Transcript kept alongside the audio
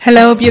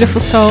Hello,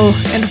 beautiful soul,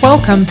 and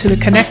welcome to the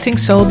Connecting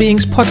Soul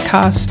Beings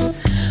podcast,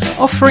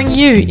 offering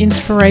you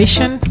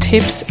inspiration,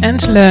 tips,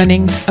 and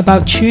learning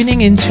about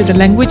tuning into the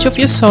language of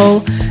your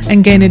soul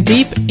and gain a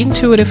deep,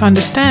 intuitive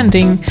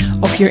understanding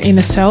of your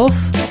inner self,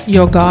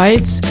 your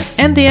guides,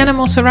 and the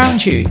animals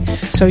around you,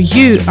 so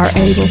you are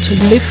able to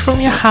live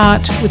from your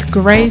heart with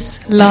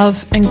grace,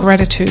 love, and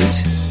gratitude.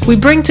 We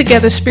bring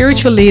together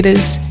spiritual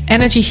leaders,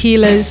 energy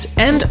healers,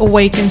 and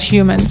awakened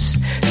humans,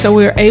 so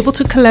we are able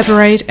to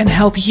collaborate and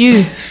help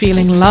you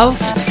feeling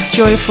loved,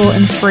 joyful,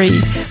 and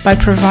free by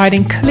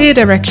providing clear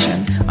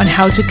direction on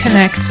how to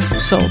connect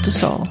soul to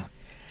soul.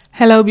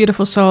 Hello,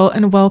 beautiful soul,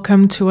 and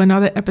welcome to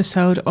another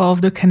episode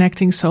of the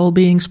Connecting Soul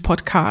Beings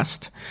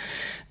podcast.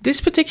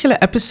 This particular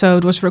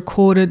episode was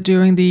recorded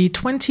during the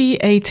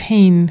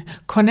 2018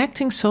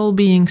 Connecting Soul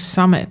Beings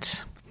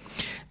Summit.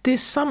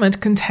 This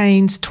summit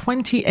contains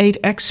 28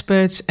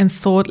 experts and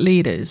thought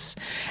leaders,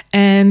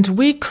 and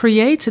we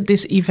created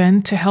this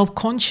event to help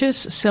conscious,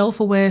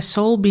 self-aware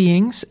soul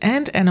beings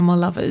and animal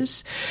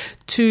lovers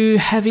to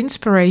have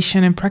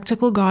inspiration and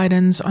practical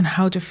guidance on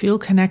how to feel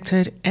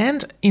connected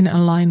and in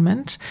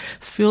alignment,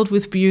 filled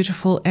with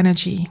beautiful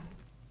energy.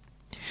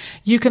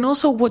 You can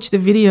also watch the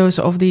videos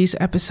of these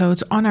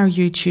episodes on our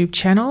YouTube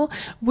channel,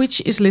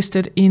 which is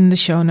listed in the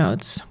show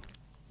notes.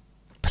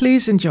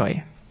 Please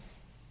enjoy.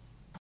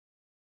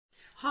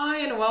 Hi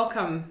and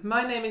welcome.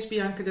 My name is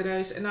Bianca de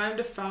Reus and I'm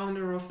the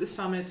founder of the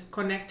summit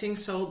Connecting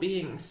Soul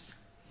Beings.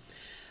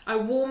 I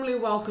warmly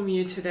welcome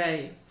you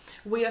today.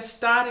 We are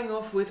starting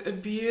off with a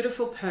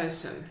beautiful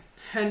person.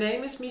 Her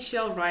name is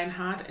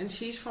Reinhardt and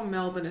she's from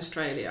Melbourne,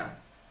 Australia.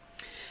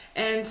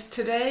 And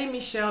today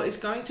Michelle is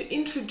going to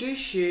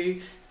introduce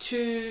you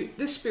to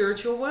the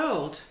spiritual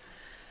world,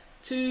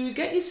 to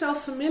get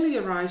yourself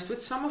familiarized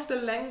with some of the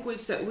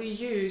language that we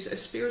use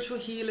as spiritual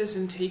healers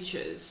and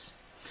teachers.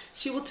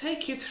 She will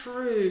take you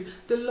through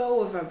the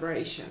lower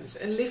vibrations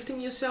and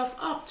lifting yourself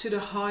up to the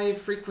higher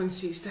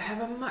frequencies to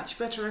have a much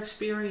better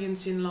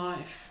experience in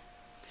life.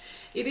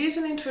 It is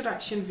an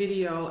introduction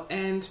video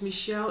and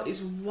Michelle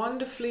is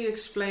wonderfully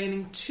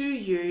explaining to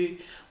you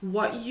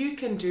what you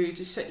can do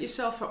to set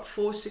yourself up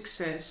for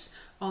success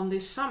on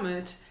this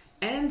summit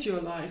and your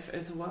life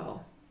as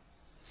well.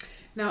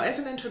 Now, as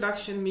an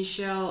introduction,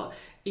 Michelle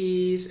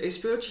is a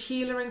spiritual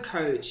healer and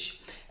coach,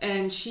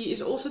 and she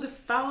is also the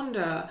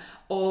founder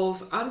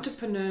of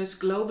Entrepreneurs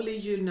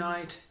Globally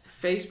Unite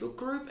Facebook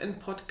group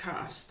and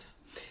podcast.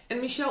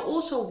 And Michelle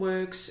also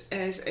works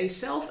as a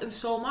self and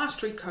soul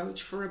mastery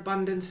coach for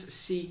abundance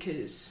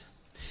seekers.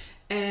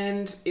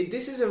 And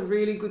this is a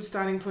really good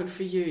starting point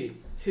for you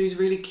who's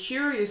really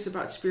curious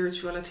about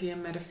spirituality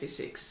and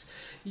metaphysics.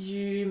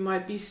 You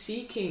might be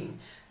seeking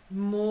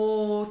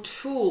more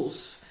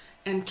tools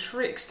and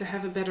tricks to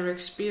have a better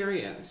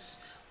experience.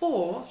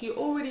 Or you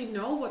already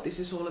know what this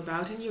is all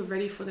about and you're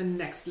ready for the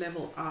next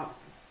level up.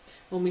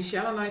 Well,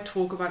 Michelle and I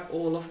talk about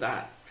all of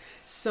that.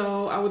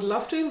 So I would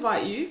love to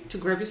invite you to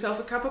grab yourself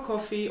a cup of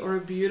coffee or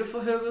a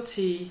beautiful herbal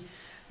tea,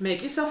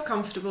 make yourself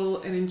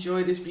comfortable and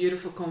enjoy this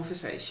beautiful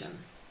conversation.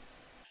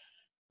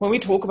 When we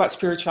talk about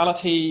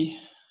spirituality,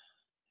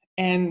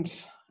 and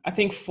I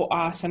think for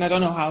us, and I don't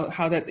know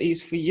how that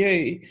is for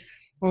you,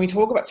 when we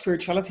talk about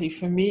spirituality,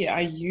 for me,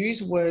 I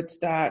use words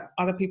that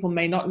other people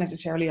may not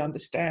necessarily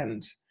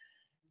understand.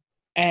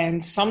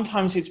 And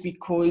sometimes it's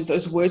because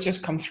those words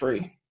just come through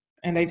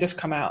and they just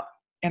come out.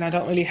 And I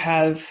don't really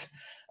have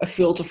a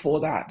filter for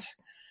that.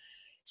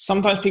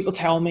 Sometimes people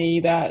tell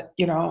me that,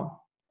 oh,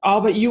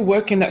 but you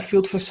work in that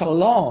field for so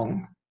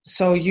long,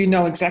 so you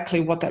know exactly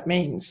what that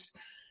means.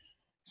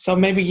 So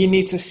maybe you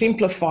need to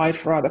simplify it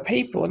for other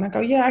people. And I go,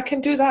 yeah, I can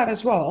do that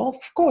as well.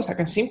 Of course, I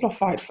can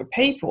simplify it for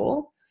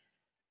people.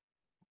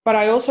 But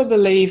I also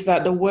believe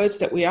that the words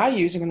that we are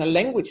using and the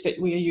language that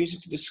we are using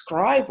to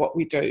describe what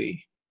we do,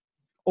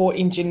 or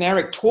in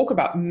generic talk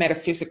about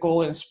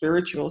metaphysical and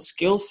spiritual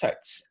skill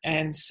sets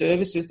and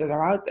services that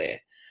are out there,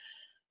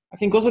 I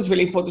think also it's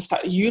really important to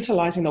start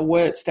utilizing the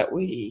words that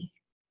we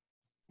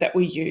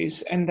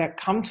use and that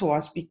come to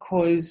us,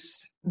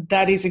 because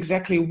that is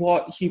exactly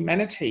what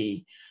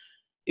humanity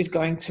is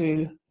going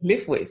to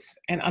live with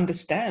and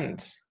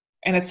understand.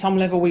 And at some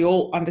level, we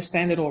all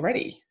understand it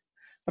already.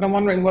 But I'm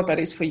wondering what that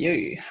is for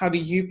you. How do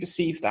you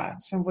perceive that?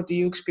 And what do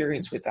you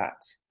experience with that?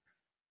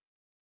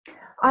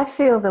 I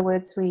feel the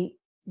words we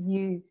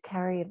use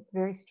carry a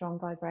very strong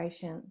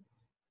vibration.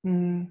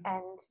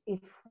 And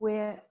if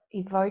we're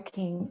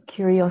evoking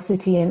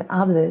curiosity in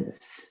others,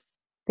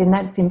 then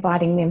that's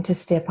inviting them to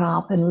step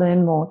up and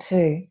learn more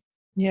too.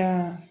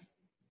 Yeah.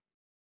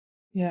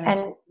 And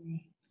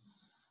absolutely.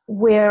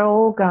 We're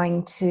all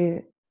going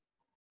to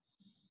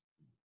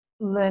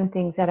learn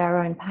things at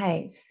our own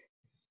pace.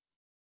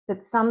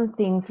 But some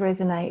things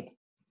resonate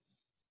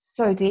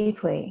so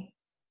deeply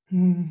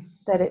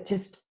that it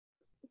just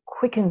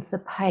quickens the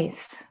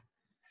pace,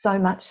 so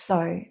much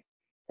so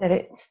that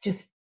it's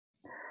just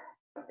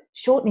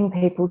shortening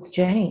people's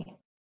journey.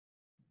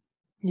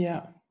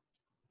 Yeah.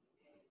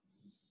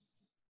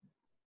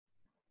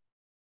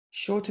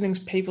 Shortening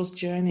people's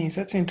journeys.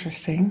 That's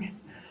interesting.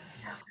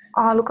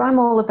 Oh, look, I'm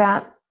all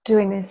about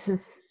doing this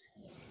as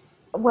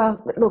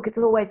Well, look, it's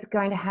always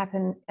going to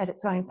happen at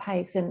its own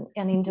pace and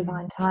in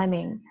divine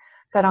timing.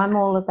 But I'm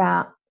all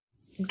about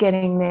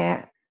getting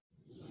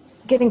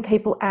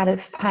people out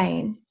of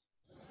pain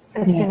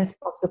as soon as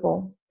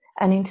possible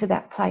and into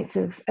that place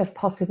of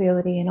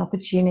possibility and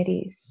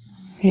opportunities.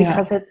 Yeah.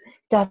 Because it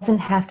doesn't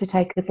have to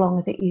take as long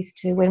as it used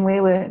to. When we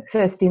were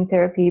first in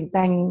therapy,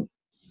 banging,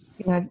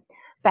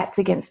 bats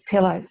against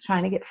pillows,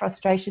 trying to get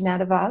frustration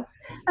out of us.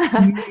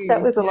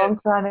 That was a long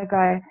time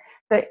ago.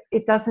 But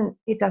it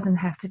doesn't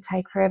have to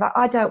take forever.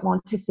 I don't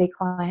want to see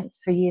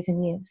clients for years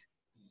and years.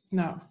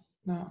 No.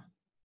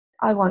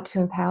 I want to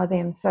empower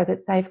them so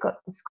that they've got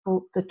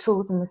the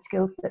tools and the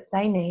skills that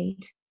they need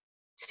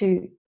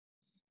to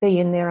be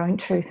in their own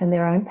truth and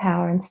their own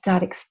power and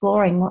start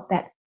exploring what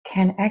that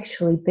can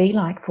actually be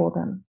like for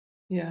them.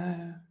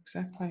 Yeah,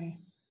 exactly.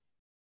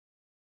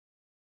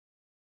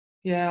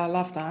 Yeah, I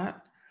love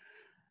that.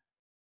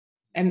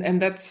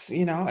 And that's,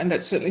 and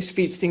that certainly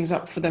speeds things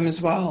up for them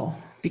as well,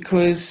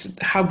 because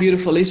how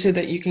beautiful is it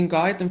that you can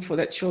guide them for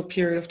that short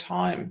period of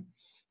time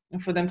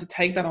and for them to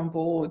take that on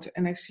board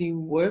and actually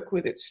work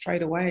with it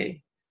straight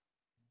away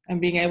and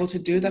being able to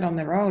do that on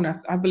their own.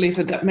 I believe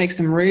that makes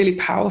them really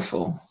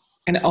powerful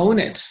and own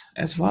it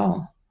as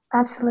well.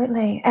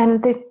 Absolutely.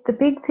 And the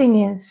big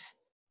thing is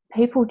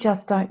people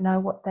just don't know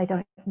what they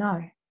don't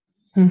know.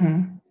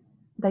 Mm-hmm.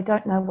 They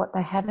don't know what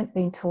they haven't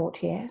been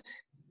taught yet.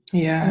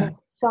 Yeah. And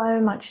there's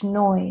so much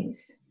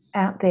noise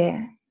out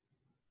there.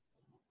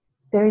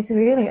 There is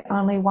really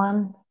only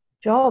one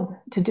job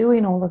to do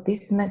in all of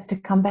this, and that's to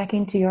come back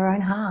into your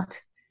own heart.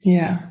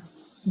 Yeah.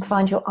 And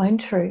find your own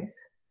truth.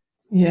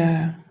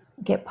 Yeah.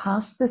 Get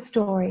past the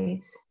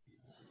stories,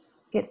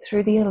 get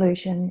through the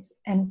illusions,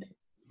 and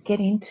get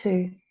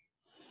into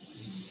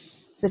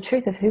the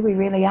truth of who we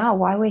really are,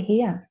 why we're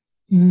here,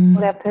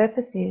 what our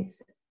purpose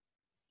is.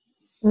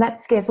 And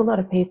that scares a lot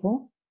of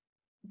people.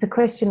 It's a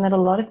question that a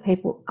lot of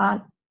people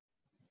aren't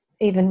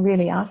even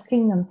really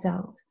asking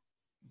themselves.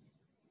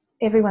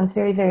 Everyone's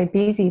very, very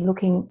busy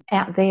looking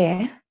out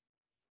there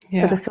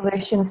for the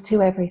solutions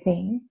to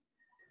everything.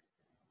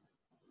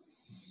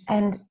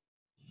 And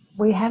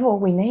we have all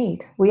we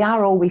need. We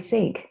are all we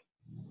seek.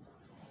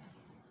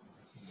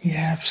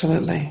 Yeah,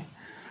 absolutely.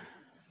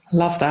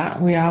 Love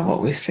that. We are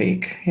what we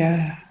seek.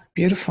 Yeah,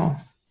 beautiful.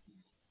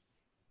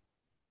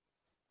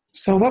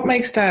 So what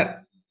makes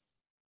that,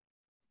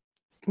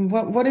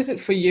 what is it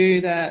for you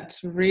that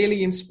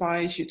really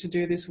inspires you to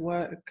do this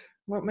work?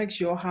 What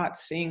makes your heart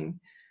sing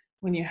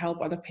when you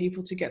help other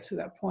people to get to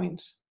that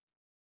point?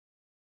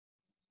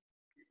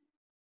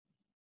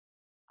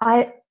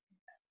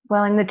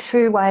 Well, in the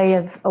true way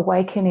of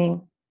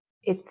awakening,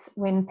 it's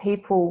when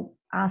people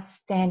are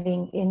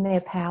standing in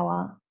their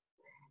power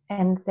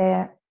and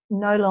they're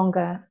no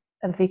longer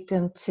a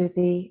victim to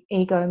the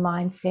ego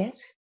mindset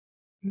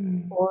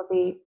or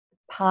the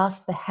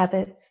past, the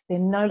habits. They're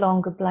no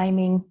longer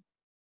blaming.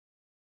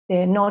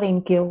 They're not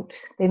in guilt.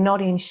 They're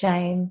not in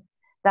shame.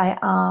 They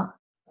are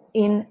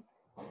in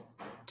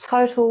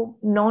total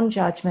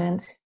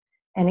non-judgment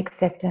and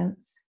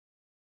acceptance.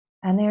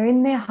 And they're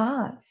in their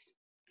hearts.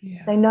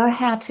 Yeah. They know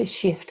how to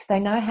shift. They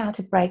know how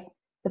to break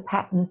the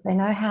patterns. They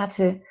know how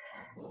to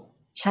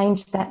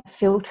change that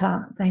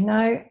filter. They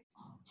know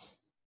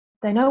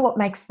what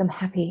makes them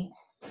happy.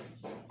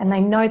 And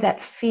they know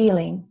that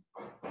feeling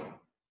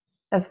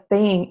of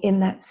being in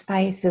that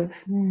space of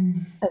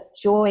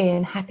joy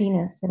and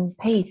happiness and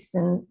peace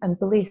and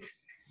bliss.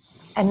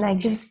 And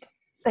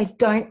they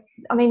don't,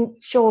 I mean,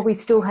 sure, we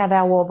still have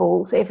our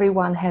wobbles.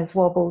 Everyone has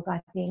wobbles, I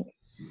think.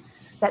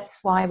 That's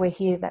why we're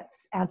here. That's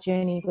our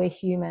journey. We're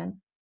human.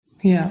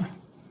 Yeah.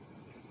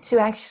 To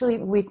actually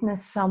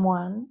witness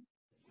someone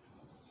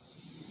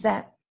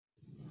that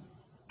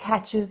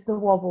catches the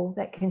wobble,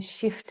 that can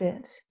shift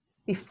it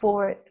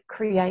before it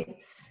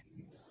creates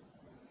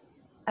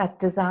a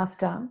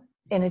disaster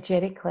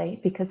energetically,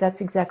 because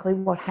that's exactly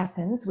what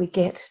happens. We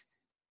get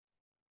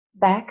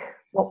back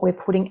what we're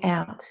putting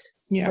out,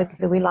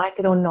 whether we like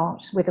it or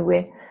not, whether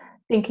we're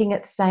thinking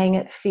it, saying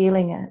it,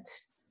 feeling it,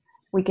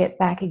 we get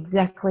back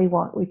exactly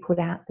what we put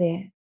out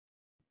there.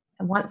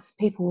 And once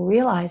people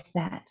realize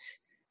that,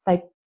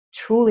 they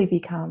truly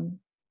become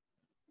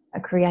a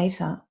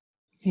creator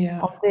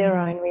of their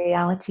own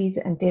realities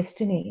and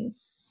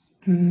destinies.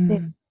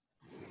 There's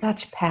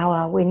such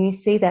power. When you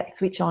see that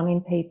switch on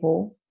in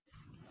people,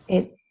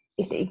 it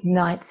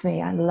ignites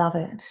me. I love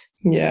it.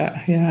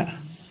 Yeah, yeah.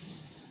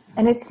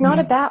 And it's not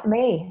about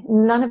me.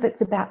 None of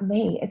it's about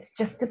me. It's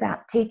just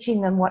about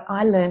teaching them what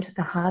I learned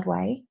the hard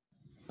way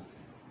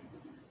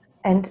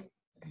and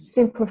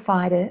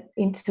simplified it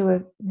into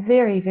a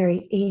very,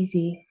 very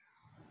easy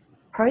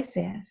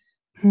process.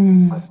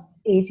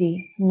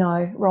 Easy,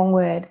 no, wrong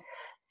word.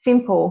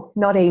 Simple,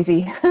 not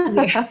easy.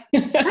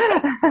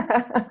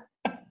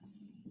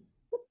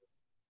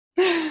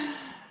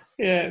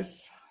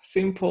 Yes,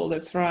 simple,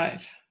 that's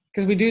right.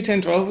 Because we do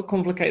tend to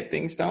overcomplicate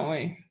things, don't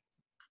we?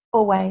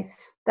 Always.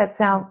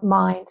 That's our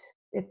mind.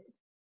 It's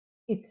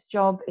its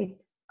job. It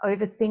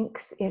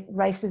overthinks. It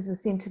races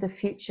us into the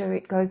future.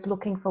 It goes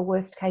looking for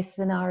worst case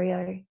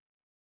scenario.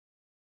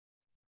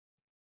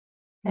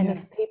 And Yeah.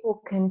 if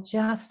people can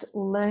just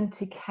learn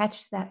to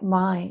catch that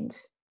mind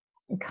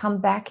and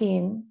come back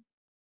in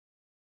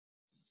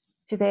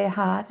to their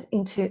heart,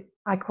 into,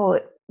 I call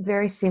it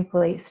very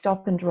simply,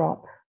 stop and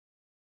drop.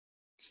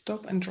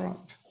 Stop and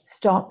drop.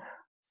 Stop,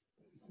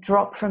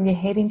 drop from your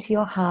head into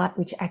your heart,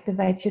 which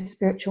activates your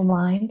spiritual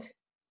mind,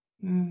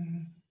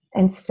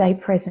 and stay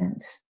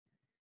present.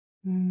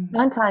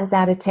 9 times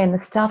out of 10, the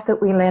stuff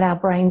that we let our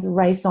brains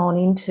race on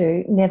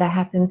into never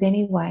happens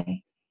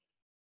anyway.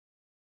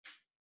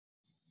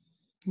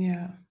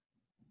 Yeah.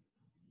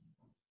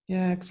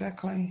 Yeah,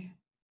 exactly.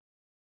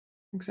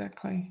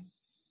 Exactly.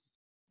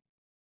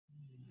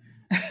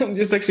 I'm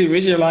just actually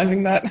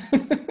visualizing that.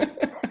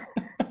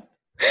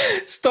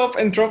 Stop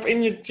and drop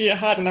into your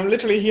heart, and I'm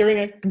literally hearing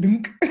a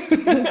dunk.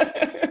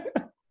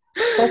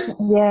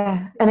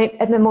 Yeah,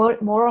 and the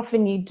more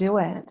often you do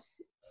it,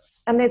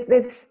 and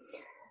there's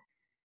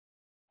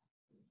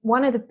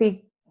one of the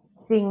big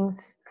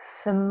things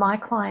for my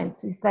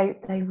clients is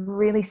they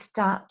really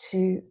start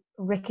to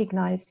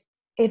recognize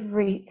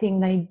everything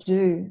they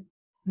do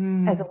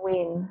as a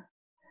win.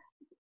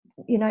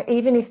 You know,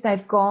 even if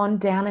they've gone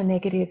down a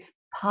negative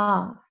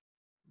path,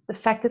 the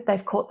fact that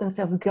they've caught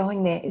themselves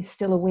going there is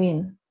still a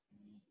win.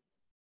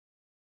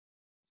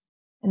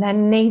 And that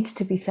needs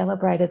to be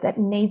celebrated. That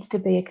needs to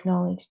be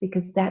acknowledged,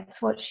 because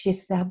that's what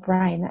shifts our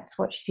brain. That's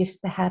what shifts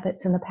the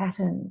habits and the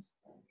patterns.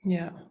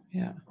 Yeah,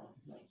 yeah,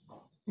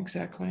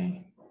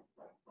 exactly.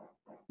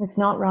 It's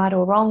not right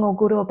or wrong or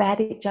good or bad.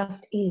 It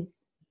just is.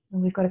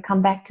 And we've got to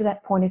come back to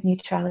that point of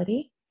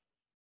neutrality,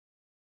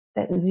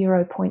 that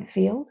 0 point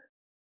field,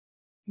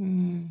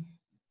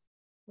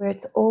 where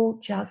it's all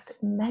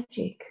just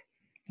magic.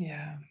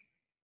 Yeah.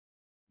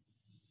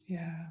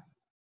 Yeah.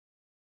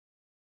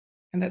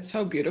 And that's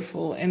so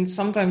beautiful. And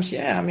sometimes,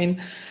 yeah, I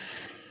mean,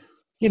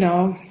 you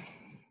know,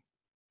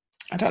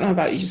 I don't know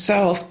about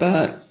yourself,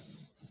 but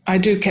I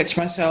do catch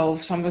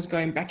myself sometimes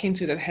going back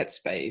into that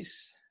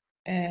headspace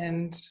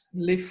and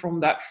live from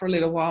that for a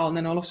little while. And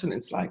then all of a sudden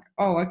it's like,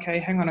 oh, okay,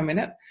 hang on a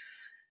minute.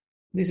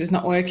 This is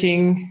not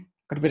working.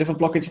 Got a bit of a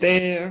blockage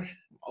there.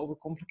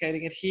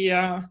 Overcomplicating it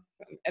here.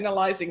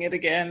 Analyzing it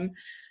again.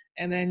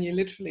 And then you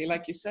literally,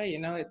 like you say, you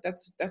know,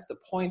 that's the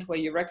point where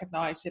you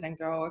recognize it and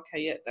go,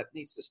 okay, yeah, that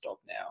needs to stop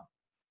now.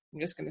 I'm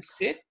just going to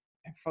sit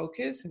and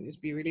focus and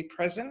just be really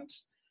present.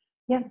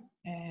 Yeah.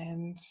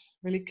 And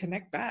really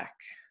connect back.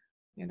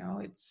 You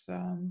know, it's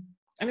and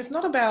it's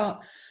not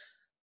about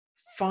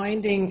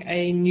finding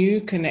a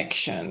new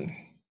connection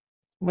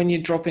when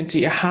you drop into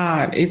your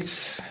heart.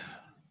 It's,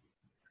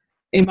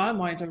 in my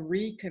mind, a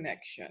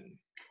reconnection.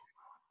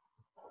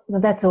 Well,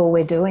 that's all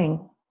we're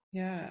doing.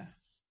 Yeah.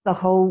 The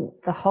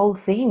whole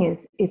thing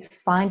is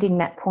finding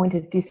that point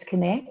of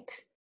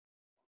disconnect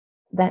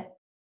that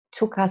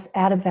took us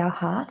out of our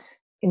heart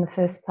in the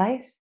first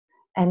place.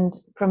 And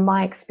from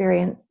my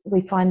experience,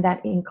 we find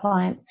that in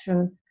clients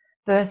from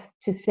birth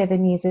to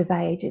 7 years of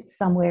age, it's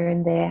somewhere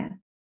in there.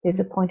 There's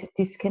a point of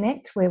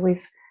disconnect where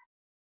we've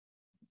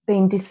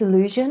been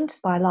disillusioned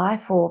by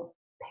life or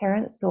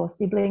parents or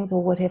siblings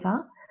or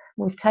whatever.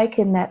 We've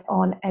taken that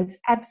on as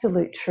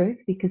absolute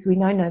truth because we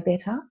know no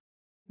better.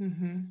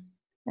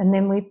 And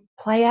then we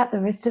play out the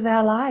rest of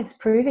our lives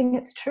proving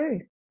it's true.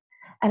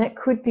 And it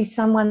could be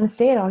someone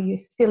said, oh, you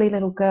silly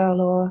little girl,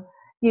 or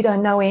you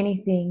don't know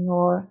anything,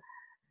 or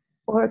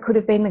it could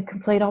have been the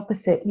complete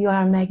opposite. You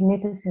are a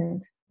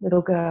magnificent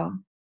little girl.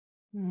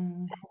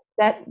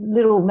 That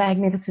little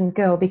magnificent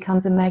girl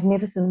becomes a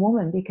magnificent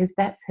woman because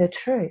that's her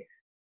truth.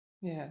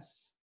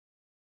 Yes.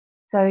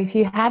 So if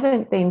you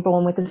haven't been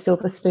born with a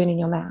silver spoon in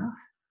your mouth,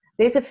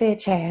 there's a fair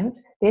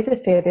chance, there's a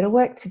fair bit of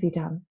work to be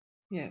done.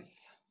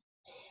 Yes.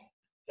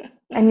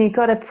 And you've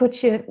got to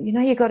put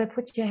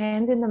your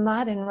hands in the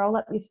mud and roll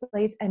up your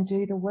sleeves and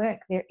do the work.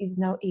 There is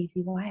no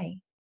easy way.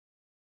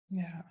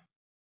 Yeah.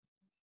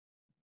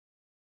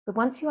 But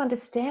once you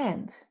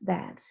understand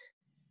that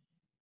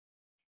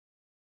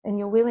and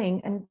you're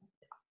willing, and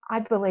I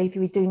believe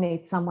we do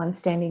need someone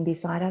standing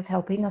beside us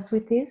helping us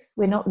with this.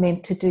 We're not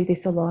meant to do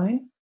this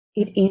alone.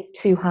 It is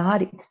too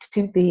hard. It's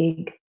too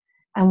big.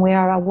 And we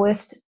are our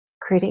worst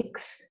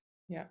critics.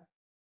 Yeah.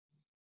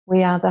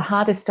 We are the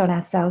hardest on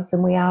ourselves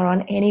than we are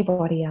on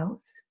anybody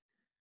else.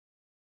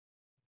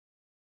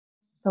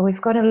 But we've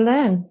got to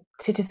learn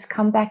to just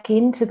come back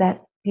into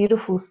that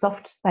beautiful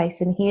soft space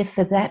and hear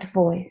for that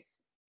voice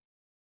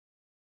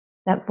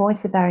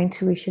of our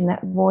intuition,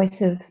 that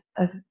voice of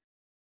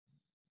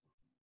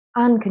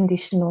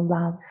unconditional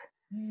love,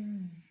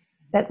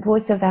 that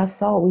voice of our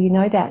soul. You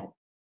know that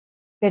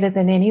better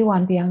than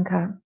anyone,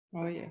 Bianca.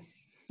 Oh, yes.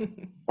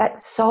 That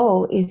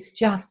soul is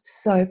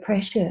just so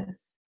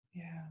precious.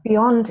 Yeah.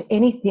 Beyond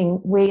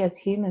anything we as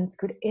humans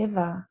could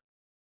ever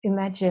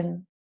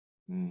imagine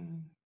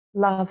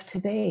love to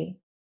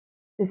be.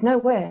 There's no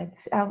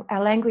words.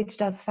 Our language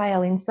does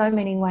fail in so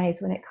many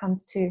ways when it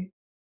comes to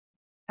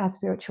our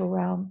spiritual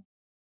realm.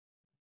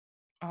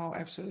 Oh,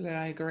 absolutely.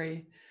 I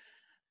agree.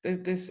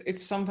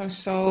 It's sometimes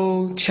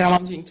so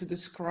challenging to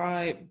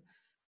describe,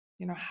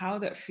 you know, how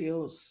that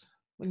feels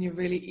when you're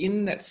really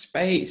in that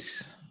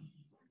space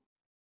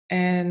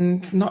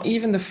and not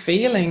even the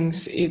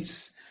feelings.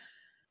 It's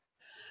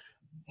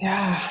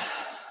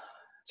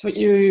it's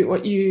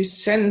what you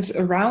sense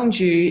around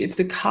you. It's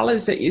the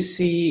colors that you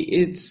see.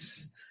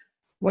 It's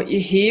what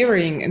you're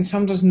hearing and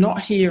sometimes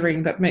not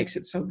hearing that makes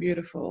it so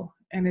beautiful.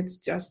 And it's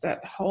just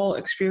that whole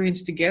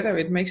experience together.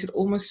 It makes it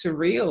almost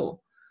surreal.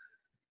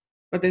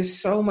 But there's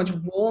so much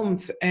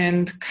warmth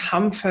and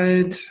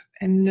comfort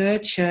and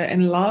nurture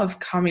and love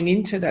coming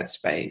into that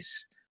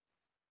space.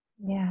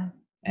 Yeah.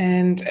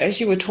 And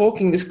as you were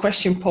talking, this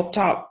question popped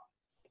up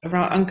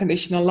around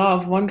unconditional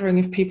love, wondering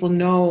if people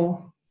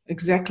know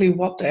exactly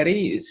what that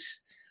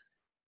is.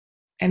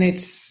 And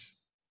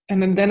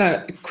then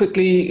it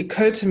quickly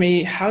occurred to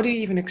me, how do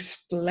you even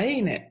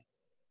explain it?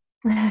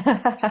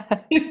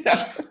 I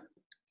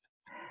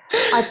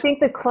think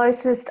the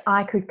closest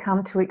I could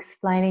come to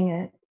explaining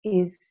it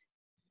is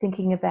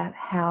thinking about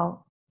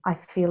how I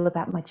feel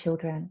about my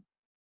children.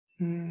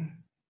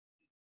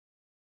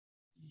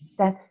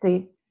 That's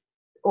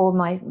or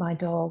my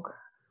dog,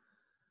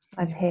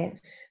 my pet.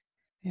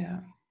 Yeah.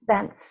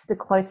 That's the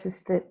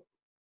closest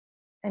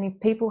and if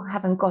people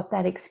haven't got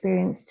that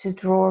experience to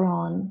draw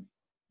on,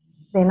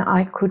 then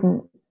I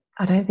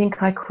don't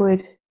think I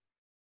could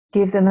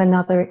give them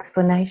another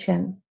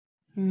explanation.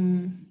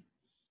 The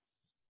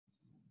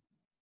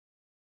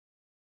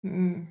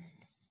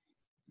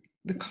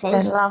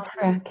closest. That love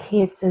for our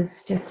kids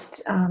is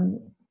just,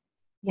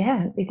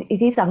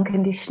 it is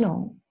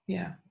unconditional.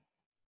 Yeah.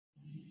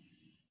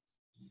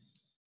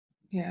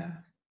 Yeah.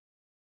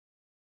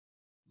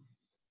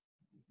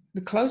 The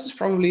closest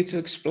probably to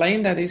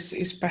explain that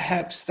is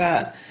perhaps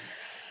that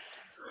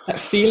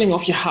feeling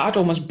of your heart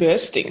almost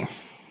bursting.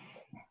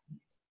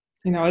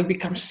 It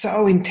becomes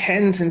so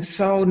intense and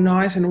so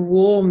nice and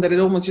warm that it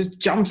almost just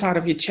jumps out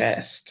of your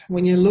chest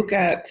when you look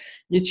at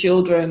your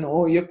children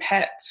or your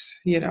pets,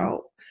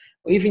 or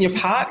even your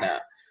partner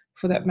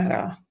for that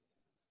matter,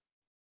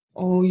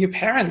 or your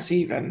parents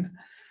even.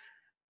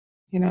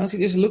 So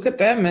just look at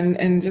them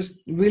and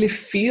just really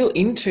feel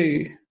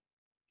into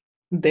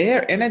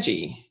their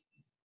energy.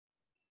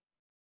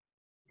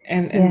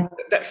 And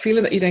that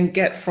feeling that you then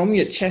get from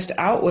your chest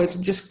outwards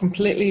just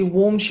completely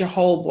warms your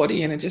whole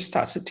body, and it just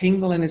starts to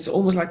tingle, and it's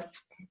almost like,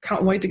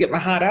 can't wait to get my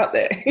heart out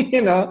there.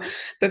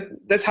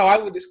 That's how I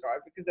would describe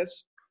it, because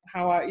that's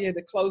how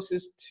the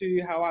closest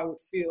to how I would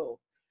feel.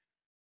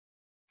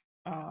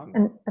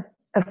 And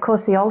of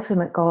course, the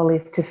ultimate goal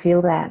is to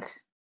feel that.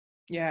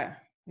 Yeah,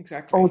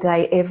 exactly. All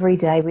day, every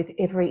day, with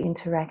every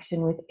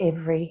interaction, with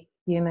every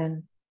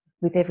human,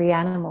 with every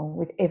animal,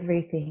 with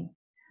everything.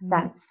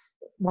 That's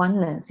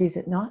oneness, is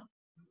it not?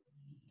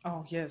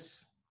 Oh,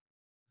 yes.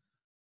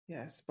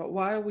 Yes, but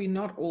why are we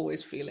not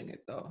always feeling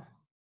it though?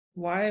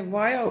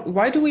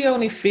 Why do we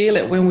only feel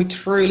it when we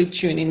truly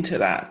tune into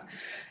that,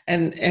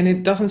 and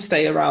it doesn't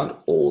stay around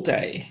all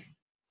day?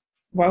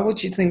 Why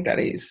would you think that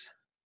is?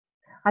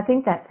 I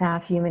think that's our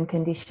human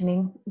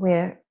conditioning,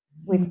 where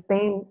we've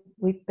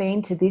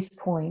been to this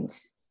point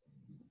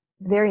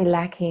very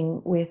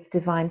lacking with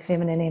divine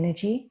feminine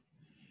energy.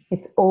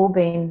 It's all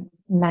been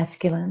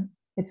masculine.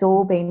 It's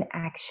all been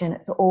action.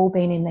 It's all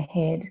been in the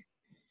head.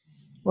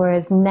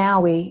 Whereas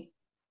now we,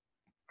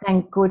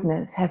 thank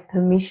goodness, have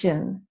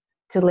permission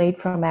to lead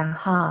from our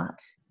heart,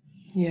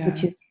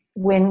 which is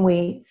when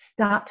we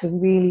start to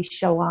really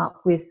show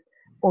up with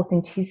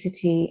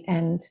authenticity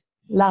and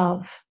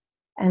love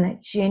and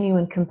that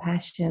genuine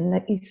compassion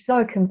that is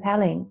so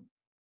compelling.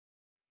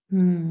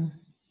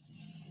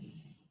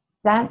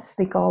 That's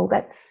the goal.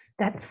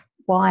 That's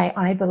why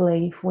I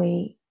believe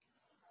we're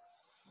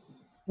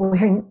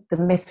in the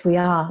mess we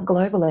are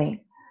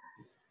globally.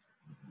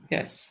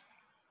 Yes.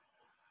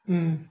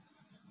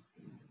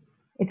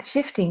 It's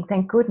shifting,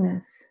 thank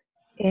goodness.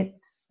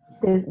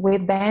 We're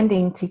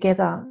banding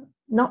together,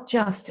 not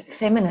just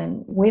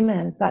feminine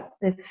women, but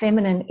the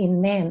feminine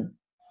in men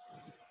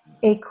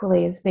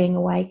equally is being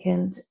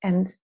awakened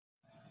and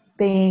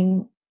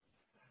being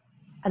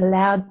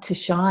allowed to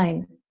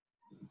shine.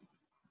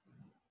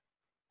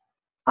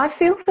 I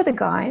feel for the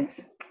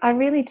guys, I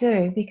really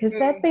do, because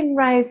they've been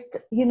raised,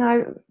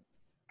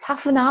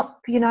 toughen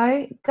up,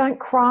 don't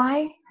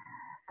cry.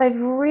 They've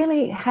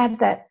really had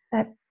that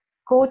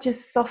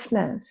gorgeous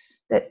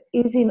softness that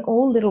is in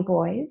all little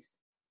boys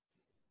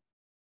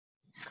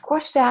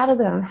squashed out of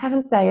them,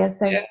 haven't they, as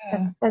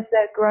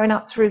they've grown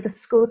up through the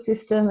school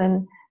system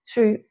and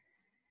through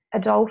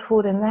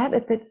adulthood and that.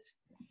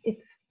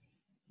 It's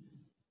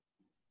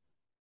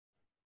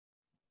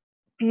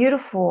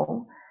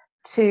beautiful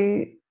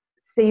to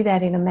see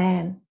that in a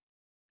man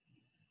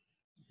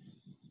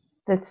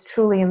that's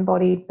truly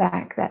embodied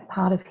back that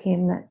part of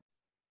him that,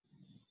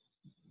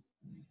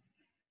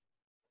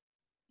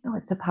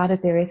 it's a part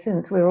of their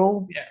essence. We're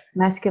all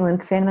masculine,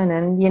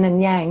 feminine, yin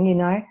and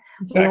yang,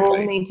 Exactly. We all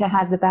need to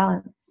have the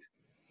balance.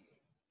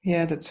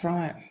 Yeah, that's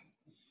right.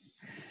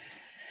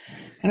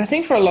 And I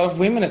think for a lot of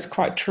women, it's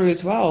quite true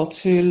as well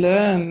to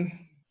learn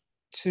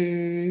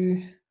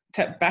to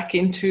tap back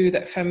into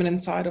that feminine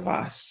side of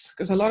us,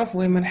 because a lot of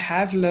women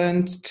have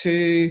learned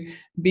to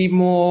be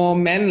more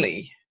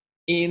manly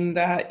in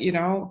that,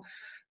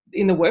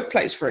 in the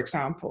workplace, for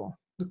example,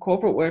 the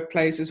corporate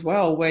workplace as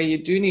well, where you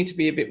do need to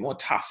be a bit more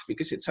tough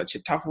because it's such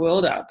a tough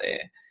world out there.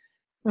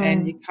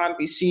 And you can't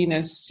be seen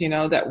as,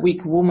 that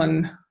weak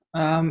woman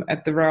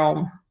at the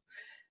realm.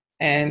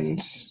 And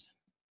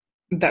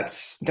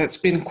that's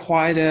been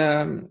quite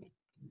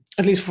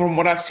at least from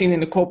what I've seen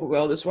in the corporate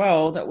world as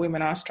well, that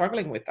women are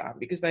struggling with that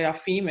because they are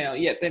female,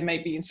 yet they may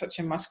be in such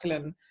a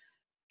masculine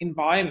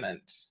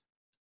environment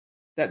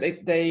that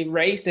they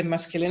raise their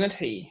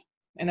masculinity.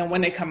 And then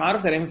when they come out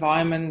of that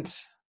environment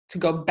to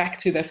go back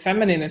to their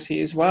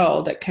femininity as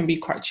well, that can be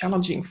quite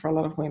challenging for a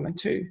lot of women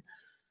too.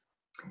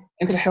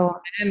 And to have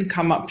men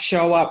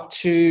show up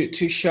to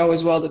show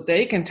as well that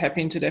they can tap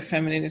into their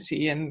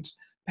femininity, and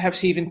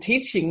perhaps even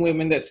teaching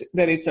women that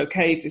it's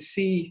okay to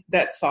see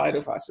that side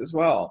of us as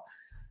well,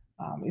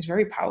 is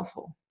very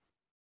powerful.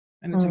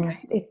 And it's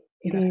amazing.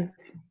 It is.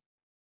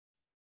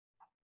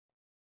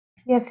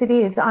 Yes, it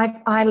is.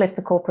 I left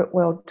the corporate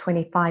world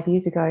 25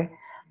 years ago.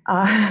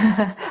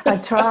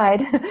 I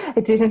tried.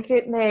 It didn't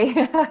fit me.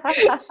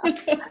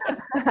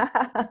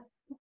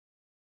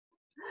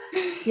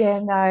 Yeah,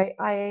 no.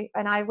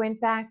 I went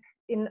back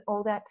in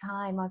all that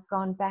time. I've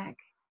gone back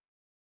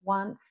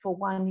once for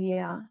 1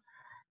 year,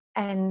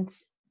 and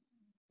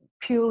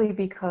purely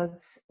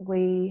because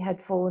we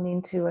had fallen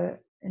into an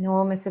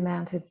enormous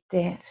amount of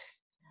debt,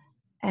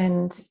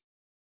 and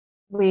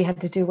we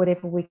had to do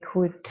whatever we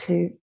could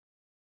to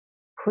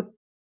put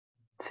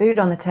food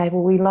on the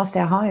table. We lost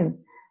our home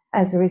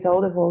as a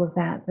result of all of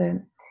that.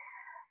 But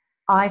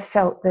I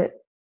felt that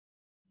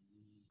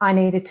I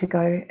needed to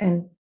go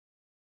and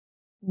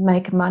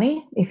make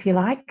money, if you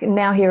like. And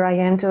now here I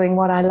am doing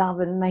what I love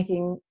and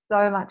making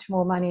so much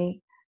more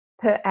money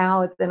per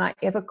hour than I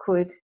ever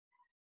could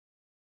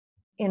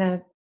in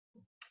an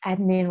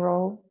admin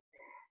role.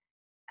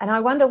 And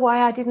I wonder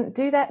why I didn't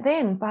do that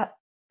then, but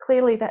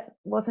clearly that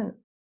wasn't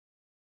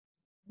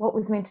what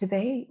was meant to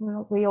be.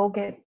 We all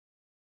get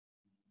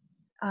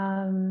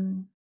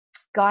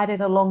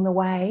guided along the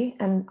way,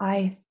 and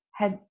I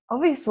had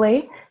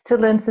obviously to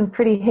learn some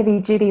pretty heavy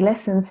duty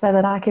lessons so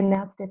that I can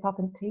now step up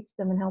and teach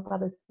them and help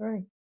others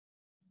through.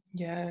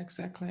 Yeah,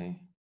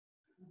 exactly.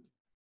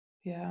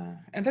 Yeah,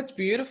 and that's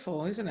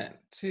beautiful, isn't it,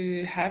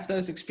 to have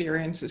those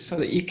experiences so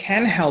that you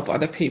can help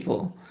other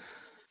people.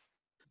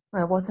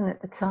 Well, it wasn't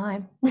at the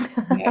time.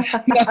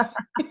 Yeah, no.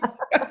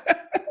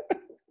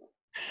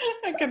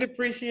 I can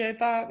appreciate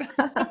that.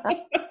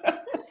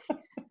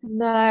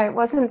 No, it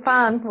wasn't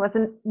fun.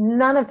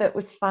 None of it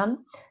was fun.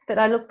 But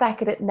I look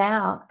back at it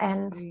now,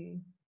 and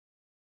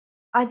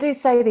I do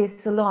say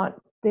this a lot.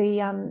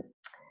 The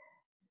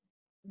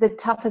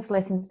toughest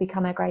lessons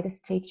become our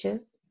greatest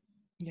teachers.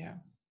 Yeah.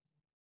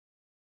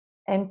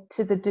 And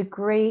to the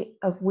degree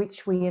of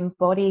which we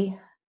embody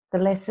the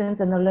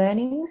lessons and the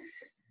learnings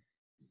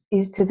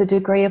is to the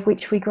degree of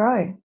which we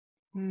grow.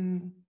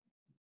 And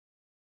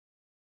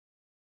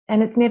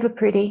it's never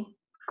pretty.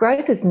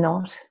 Growth is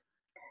not,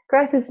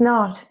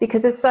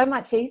 because it's so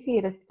much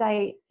easier to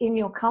stay in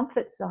your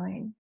comfort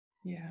zone.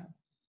 Yeah.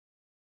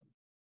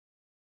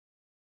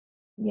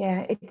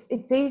 Yeah,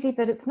 it's easy,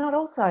 but it's not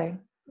also.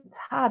 It's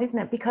hard, isn't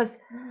it? Because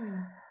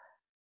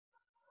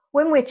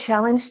when we're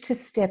challenged to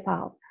step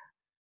up,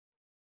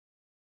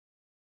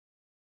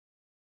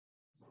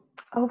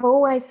 I've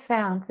always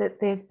found that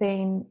there's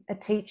been a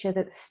teacher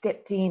that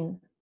stepped in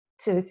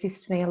to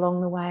assist me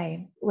along the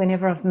way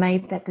whenever I've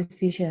made that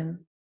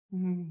decision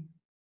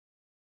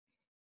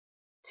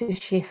to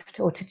shift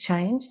or to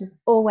change. There's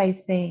always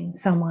been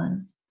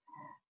someone.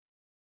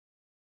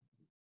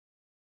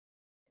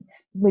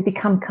 We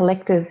become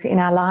collectors in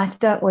our life,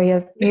 don't we,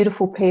 of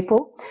beautiful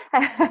people?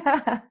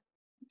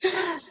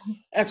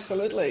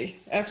 Absolutely.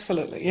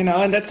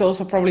 And that's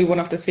also probably one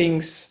of the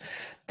things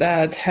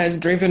that has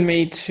driven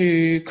me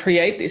to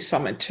create this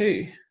summit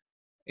too,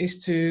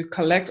 is to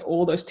collect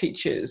all those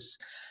teachers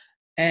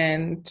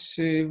and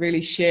to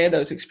really share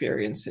those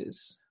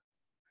experiences.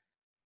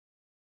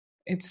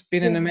 It's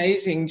been an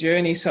amazing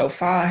journey so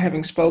far,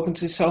 having spoken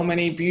to so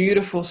many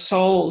beautiful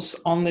souls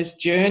on this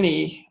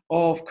journey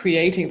of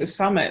creating the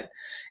summit,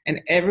 and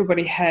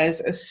everybody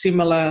has a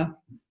similar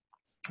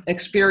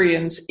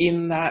experience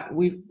in that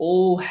we've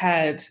all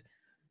had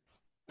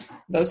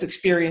those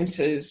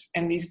experiences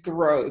and these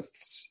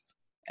growths,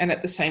 and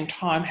at the same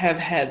time have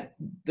had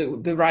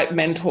the right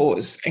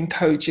mentors and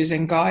coaches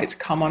and guides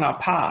come on our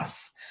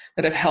path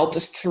that have helped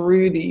us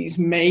through these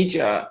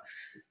major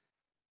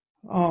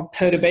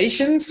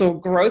perturbations or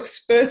growth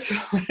spurts or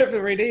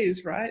whatever it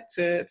is, right,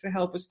 to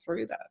help us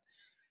through that.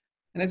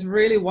 And it's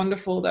really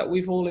wonderful that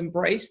we've all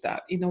embraced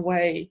that in a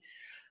way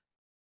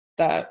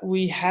that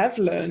we have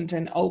learned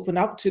and open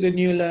up to the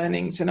new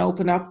learnings and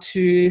open up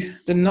to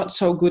the not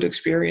so good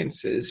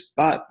experiences,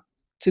 but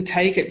to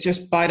take it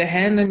just by the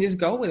hand and just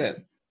go with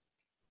it.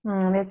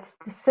 It's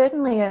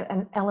certainly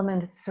an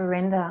element of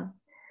surrender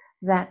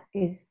that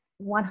is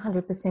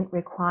 100%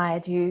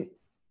 required.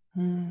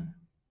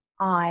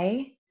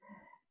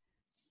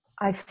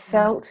 I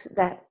felt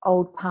that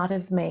old part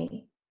of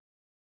me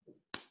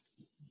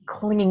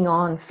clinging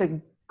on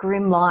for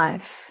grim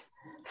life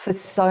for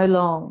so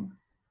long.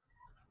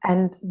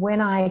 And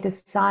when I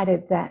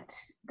decided that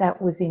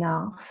that was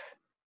enough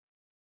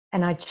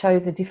and I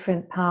chose a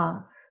different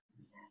path,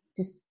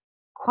 just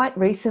quite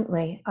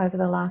recently, over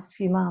the last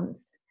few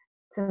months,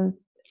 some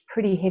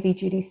pretty heavy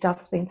duty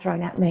stuff's been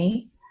thrown at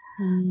me.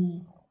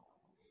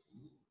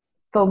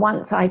 For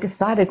once, I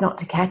decided not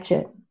to catch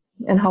it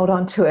and hold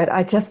on to it.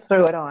 I just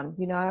threw it on,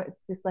 it's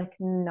just like,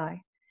 no.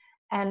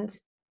 And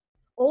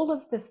all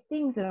of the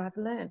things that I've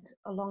learned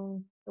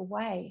along the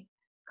way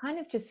kind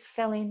of just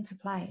fell into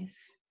place.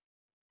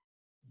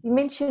 You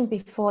mentioned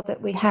before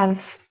that we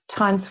have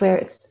times where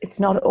it's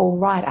not all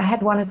right. I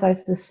had one of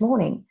those this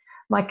morning.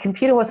 My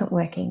computer wasn't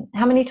working.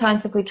 How many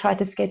times have we tried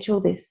to schedule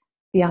this,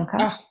 Bianca?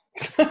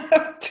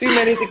 Oh, too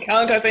many to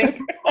count, I think.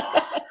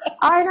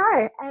 I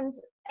know. And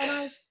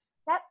I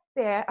sat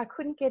there, I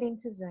couldn't get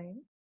into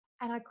Zoom,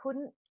 and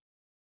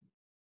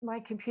my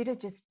computer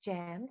just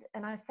jammed,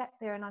 and I sat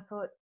there and I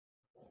thought,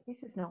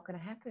 this is not going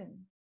to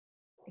happen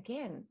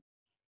again.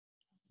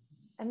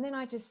 And then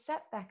I just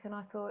sat back and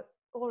I thought,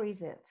 or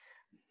is it?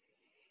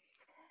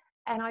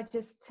 And I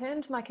just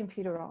turned my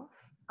computer off.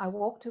 I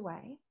walked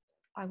away.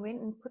 I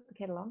went and put the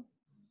kettle on,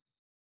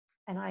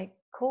 and I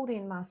called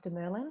in Master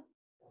Merlin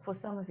for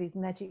some of his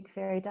magic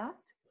fairy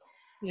dust.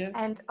 Yes.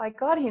 And I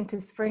got him to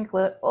sprinkle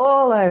it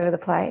all over the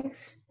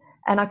place,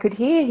 and I could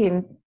hear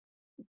him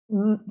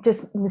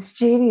just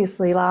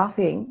mischievously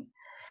laughing.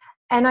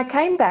 And I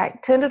came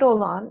back, turned it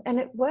all on, and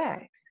it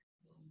worked.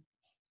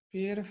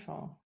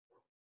 Beautiful.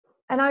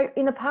 And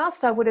in the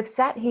past, I would have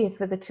sat here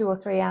for the 2 or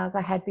 3 hours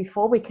I had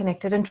before we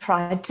connected and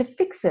tried to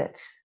fix it.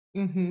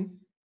 Mm-hmm.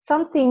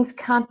 Some things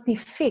can't be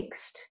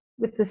fixed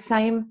with the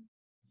same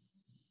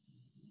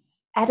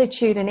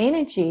attitude and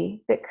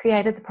energy that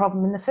created the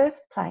problem in the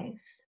first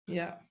place.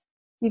 Yeah.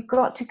 You've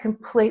got to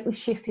completely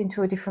shift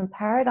into a different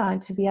paradigm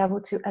to be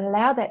able to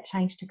allow that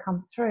change to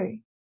come through.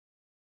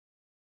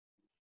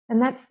 And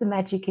that's the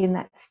magic in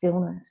that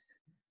stillness.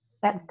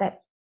 That's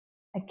that,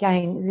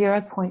 again,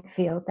 0 point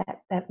field,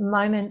 that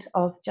moment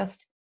of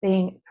just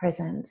being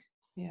present.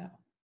 Yeah.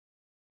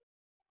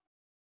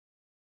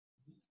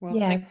 Well,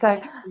 yeah, thank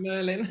so you,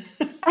 Merlin.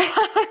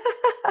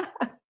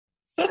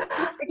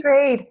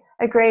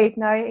 Agreed.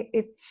 No,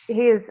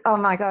 he is, oh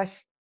my gosh,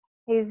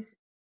 he's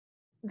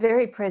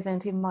very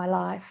present in my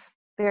life,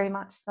 very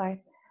much so.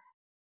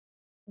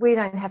 We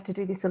don't have to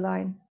do this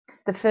alone.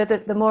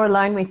 The more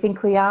alone we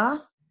think we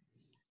are,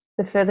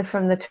 the further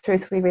from the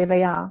truth we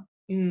really are.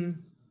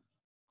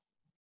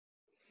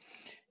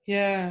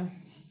 Yeah.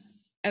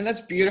 And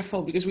that's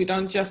beautiful, because we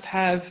don't just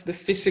have the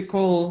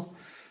physical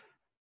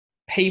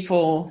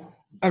people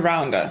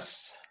around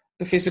us,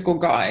 the physical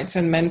guides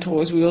and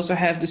mentors. We also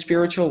have the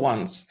spiritual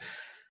ones,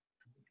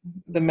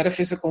 the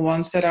metaphysical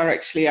ones that are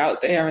actually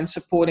out there and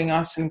supporting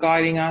us and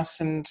guiding us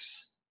and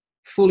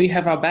fully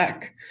have our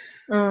back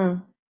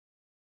in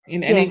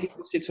any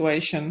different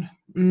situation.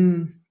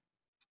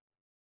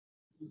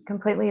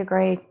 Completely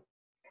agreed.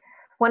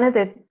 One of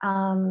the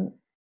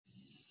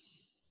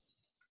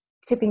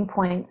tipping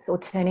points or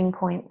turning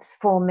points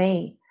for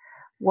me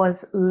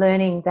was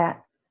learning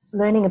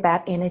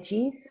about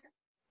energies,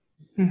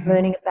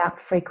 learning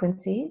about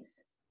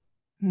frequencies,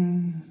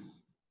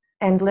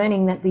 and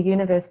learning that the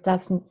universe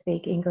doesn't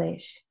speak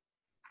English.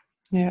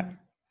 Yeah.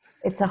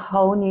 It's a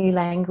whole new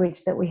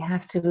language that we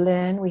have to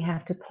learn, we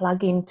have to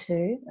plug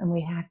into, and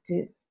we have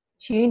to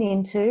tune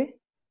into,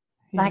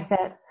 like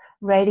that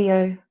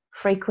radio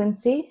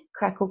frequency,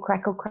 crackle,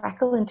 crackle,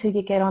 crackle, until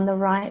you get on the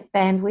right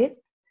bandwidth,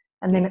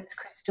 and then it's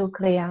crystal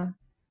clear.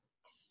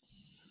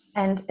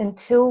 And and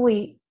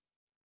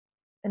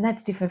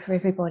that's different for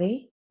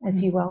everybody,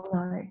 as you well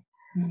know,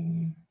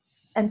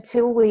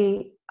 until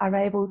we are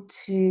able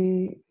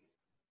to,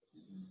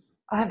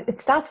 it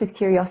starts with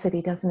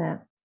curiosity, doesn't it?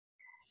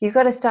 You've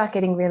got to start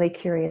getting really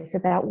curious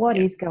about what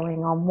is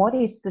going on, what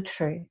is the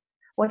truth,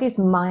 what is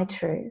my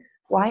truth,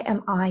 why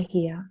am I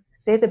here?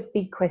 They're the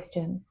big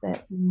questions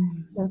that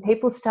when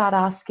people start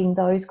asking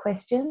those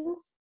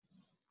questions,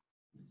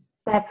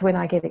 that's when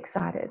I get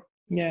excited.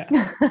 Yeah.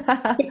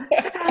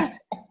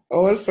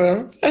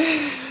 Awesome.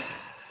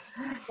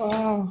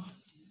 Wow.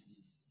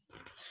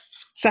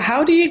 So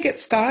how do you get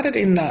started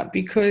in that?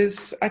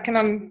 Because I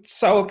can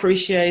so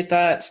appreciate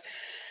that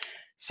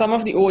some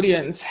of the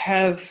audience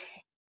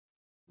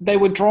they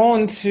were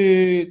drawn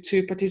to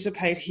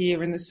participate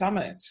here in the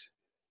summit,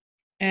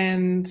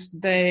 and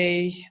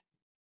they're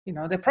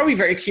probably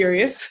very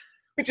curious,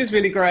 which is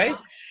really great,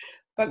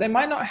 but they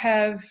might not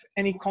have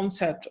any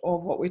concept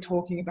of what we're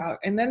talking about.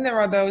 And then there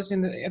are those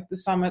at the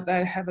summit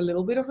that have a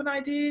little bit of an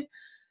idea,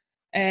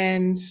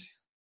 and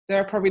there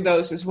are probably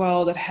those as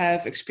well that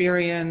have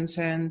experience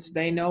and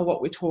they know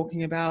what we're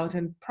talking about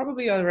and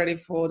probably are ready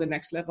for the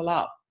next level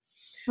up.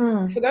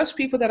 For those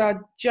people that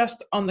are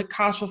just on the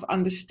cusp of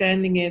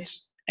understanding it,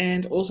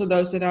 and also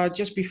those that are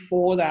just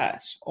before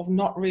that, of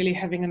not really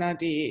having an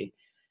idea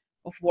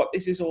of what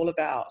this is all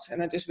about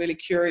and are just really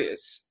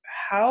curious,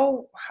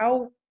 how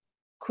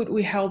could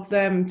we help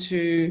them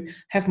to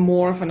have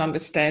more of an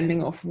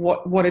understanding of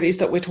what it is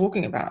that we're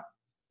talking about?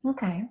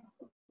 Okay.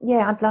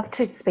 Yeah, I'd love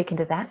to speak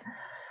into that.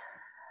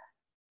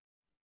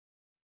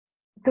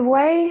 The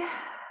way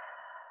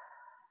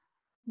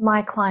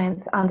my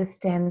clients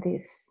understand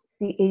this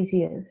the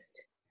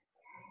easiest,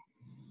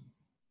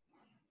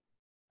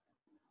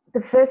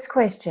 the first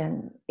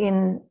question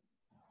in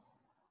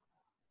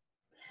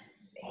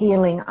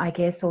healing, I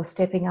guess, or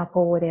stepping up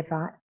or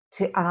whatever,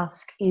 to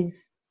ask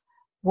is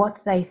what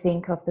they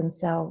think of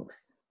themselves.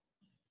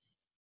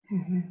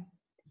 Mm-hmm.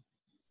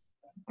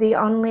 The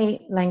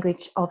only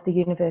language of the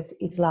universe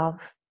is love.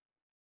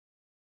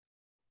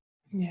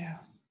 Yeah.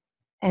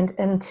 And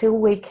until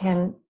we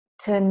can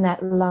turn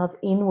that love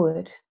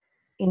inward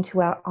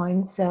into our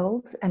own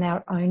selves and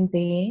our own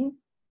being,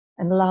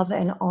 and love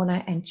and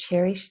honor and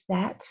cherish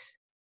that,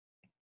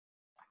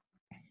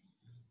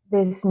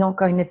 there's not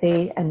going to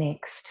be a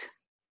next.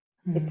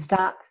 It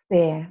starts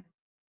there.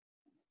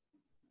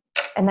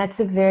 And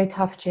that's a very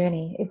tough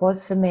journey. It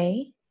was for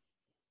me.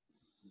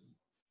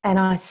 And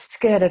I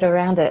skirted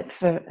around it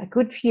for a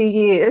good few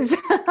years.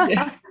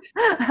 Yeah.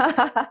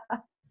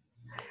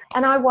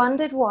 And I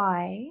wondered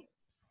why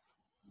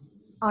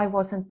I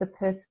wasn't the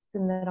person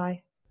that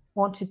I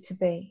wanted to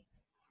be.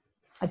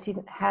 I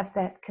didn't have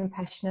that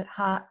compassionate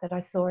heart that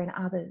I saw in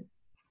others.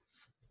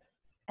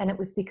 And it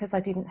was because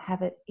I didn't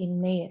have it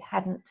in me.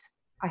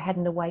 I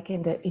hadn't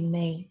awakened it in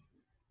me.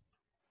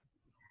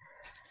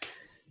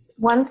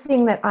 One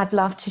thing that I'd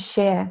love to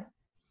share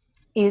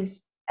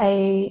is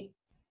a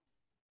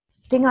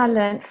thing I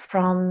learned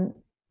from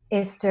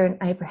Esther and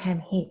Abraham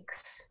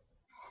Hicks,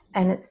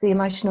 and it's the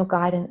emotional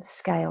guidance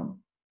scale.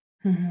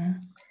 Mm-hmm.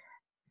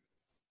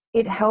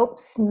 It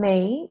helps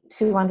me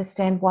to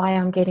understand why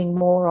I'm getting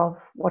more of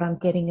what I'm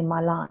getting in my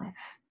life.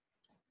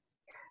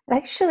 But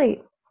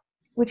actually,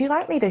 would you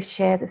like me to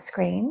share the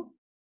screen?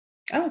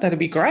 Oh, that'd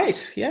be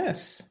great.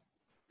 Yes.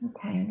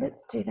 Okay,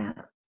 let's do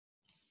that.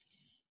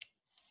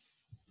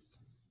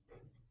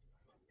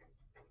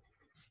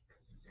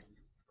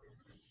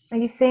 Are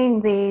you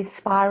seeing the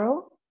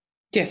spiral?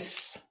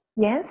 Yes.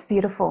 Yes,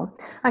 beautiful.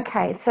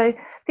 Okay, so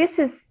this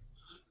is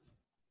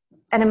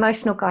an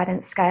emotional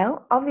guidance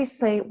scale.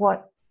 Obviously,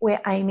 what we're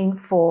aiming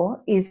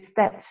for is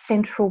that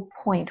central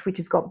point, which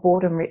has got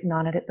boredom written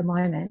on it at the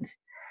moment.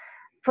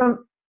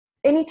 From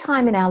any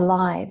time in our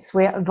lives,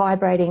 we're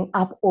vibrating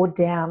up or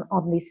down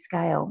on this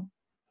scale.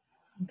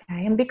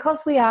 Okay, and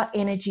because we are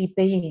energy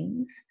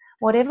beings,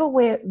 whatever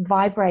we're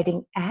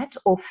vibrating at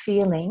or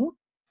feeling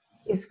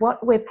is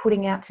what we're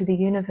putting out to the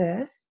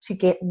universe to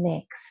get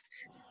next.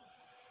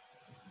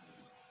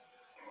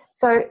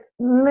 So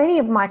many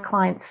of my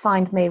clients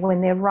find me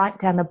when they're right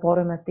down the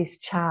bottom of this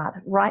chart,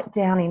 right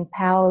down in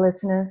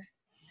powerlessness,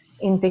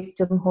 in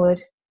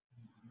victimhood,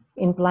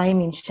 in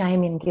blame, in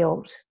shame, in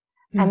guilt.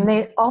 Mm-hmm. And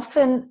they're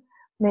often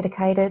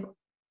medicated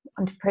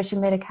on depression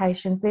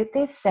medications.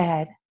 They're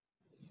sad,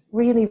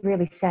 really,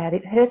 really sad.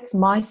 It hurts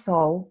my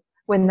soul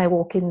when they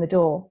walk in the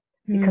door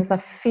because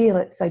I feel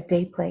it so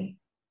deeply.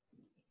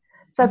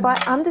 So by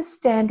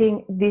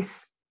understanding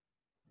this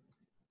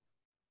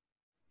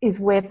is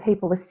where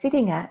people are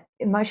sitting at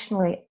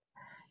emotionally,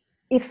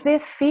 if they're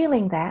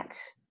feeling that,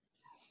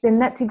 then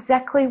that's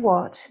exactly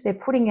what they're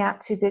putting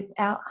out to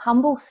our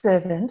humble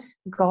servant,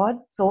 God,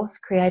 source,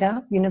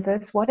 creator,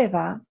 universe,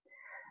 whatever.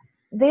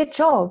 Their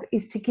job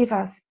is to give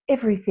us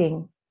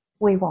everything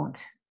we want,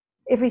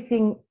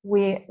 everything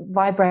we're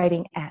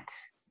vibrating at.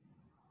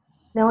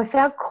 Now, if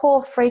our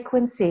core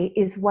frequency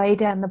is way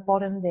down the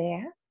bottom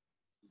there,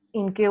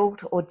 in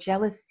guilt or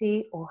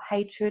jealousy or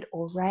hatred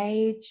or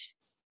rage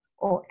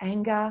or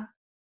anger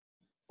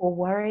or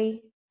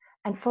worry,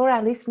 and for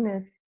our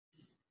listeners,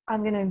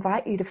 I'm going to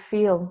invite you to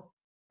feel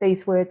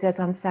these words as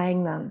I'm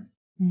saying them,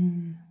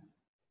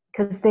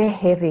 because they're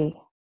heavy.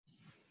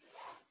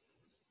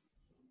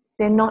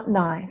 They're not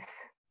nice.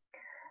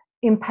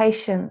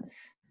 Impatience,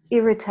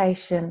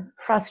 irritation,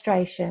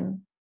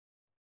 frustration,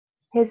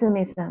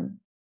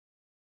 pessimism,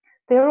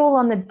 they're all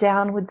on the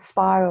downward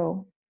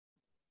spiral.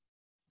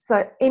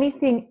 So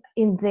anything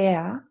in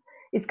there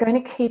is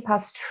going to keep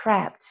us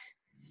trapped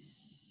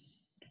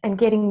and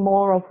getting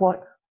more of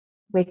what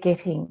we're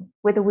getting,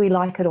 whether we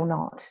like it or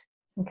not.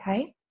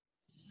 Okay?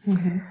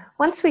 Mm-hmm.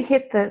 Once we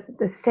hit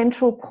the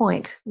central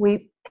point,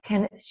 we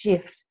can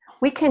shift.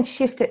 We can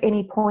shift at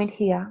any point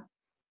here.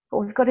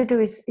 What we've got to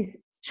do is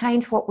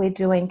change what we're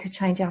doing to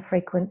change our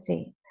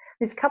frequency.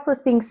 There's a couple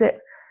of things that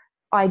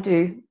I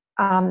do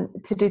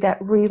to do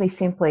that really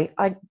simply.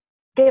 I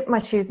get my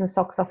shoes and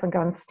socks off and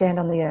go and stand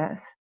on the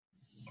earth.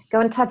 Go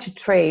and touch a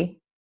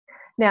tree.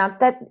 Now,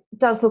 that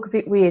does look a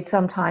bit weird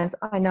sometimes,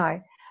 I know.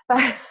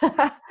 But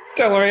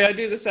don't worry, I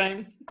do the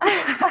same.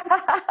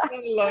 Not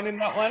alone in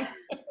that one.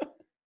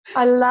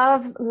 I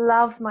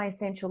love my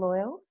essential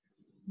oils.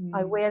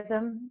 I wear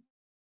them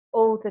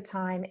all the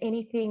time.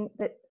 Anything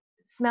that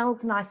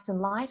smells nice and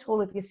light, all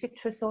of your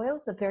citrus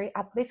oils are very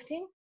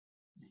uplifting.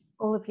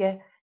 All of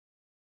your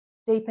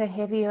deeper,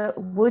 heavier,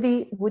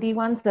 woody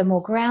ones are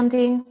more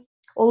grounding.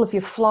 All of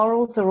your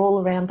florals are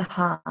all around the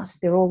heart.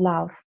 They're all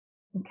love.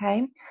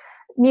 Okay?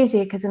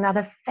 Music is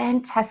another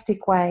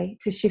fantastic way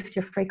to shift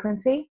your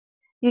frequency.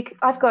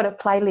 I've got a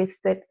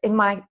playlist that in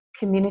my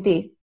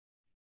community,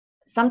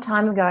 some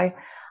time ago,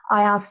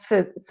 I asked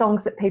for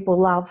songs that people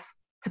love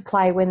to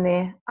play when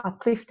they're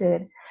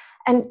uplifted.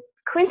 And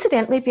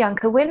coincidentally,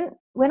 Bianca,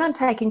 when I'm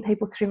taking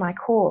people through my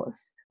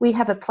course, we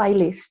have a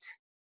playlist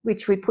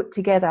which we put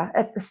together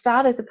at the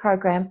start of the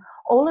program.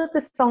 All of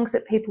the songs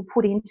that people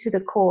put into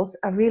the course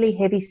are really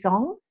heavy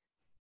songs,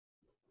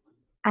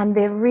 and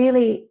they're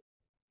really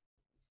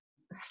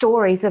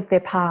stories of their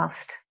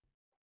past.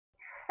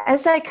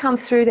 As they come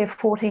through their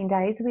 14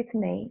 days with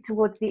me,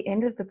 towards the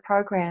end of the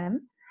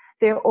program,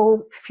 they're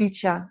all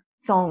future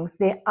songs.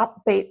 They're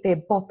upbeat,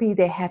 they're boppy,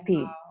 they're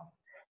happy. Wow.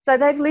 So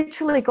they've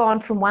literally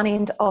gone from one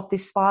end of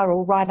this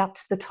spiral right up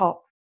to the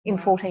top in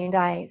 14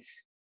 days.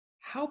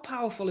 How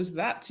powerful is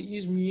that, to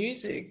use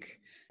music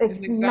as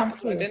an example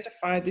to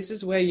identify this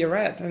is where you're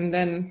at and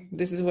then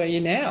this is where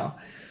you're now?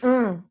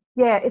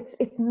 Yeah,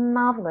 it's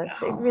marvelous.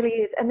 Wow. It really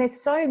is. And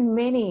there's so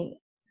many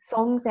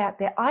songs out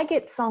there. I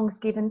get songs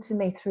given to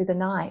me through the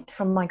night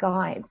from my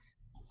guides.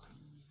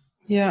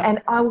 Yeah.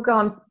 And I will go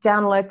and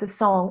download the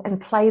song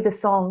and play the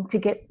song to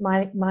get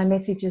my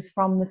messages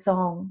from the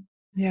song.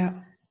 Yeah.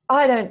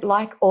 I don't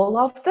like all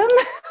of them.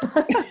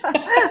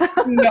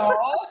 No.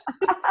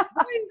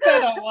 Why is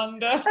that, I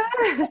wonder?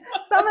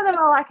 Some of them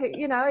are like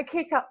a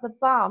kick up the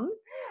bum,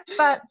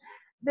 but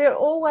they're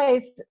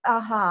always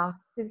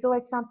there's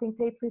always something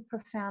deeply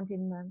profound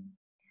in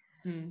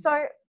them.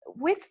 So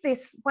with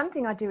this, one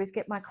thing I do is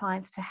get my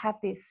clients to have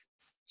this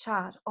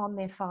chart on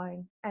their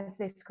phone as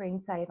their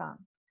screensaver,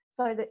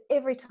 so that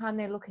every time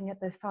they're looking at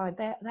their phone,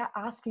 they're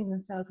asking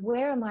themselves,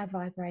 where am I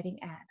vibrating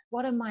at?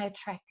 What am I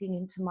attracting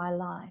into my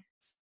life?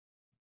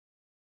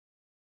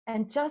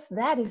 And just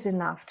that is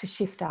enough to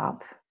shift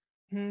up.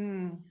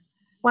 One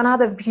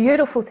other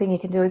beautiful thing you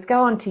can do is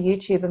go onto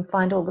YouTube and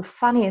find all the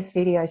funniest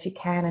videos you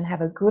can and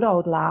have a good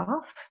old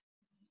laugh.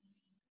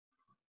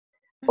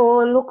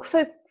 Or look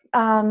for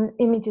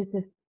images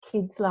of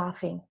kids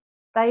laughing.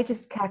 They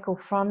just cackle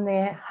from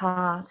their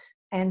heart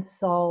and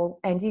soul,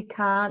 and you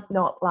can't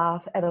not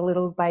laugh at a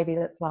little baby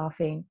that's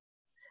laughing.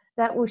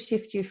 That will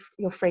shift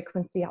your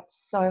frequency up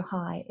so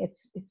high,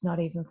 it's not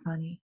even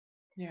funny.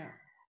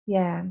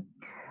 Yeah.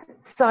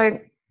 So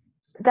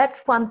that's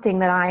one thing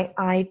that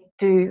I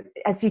do,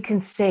 as you can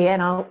see,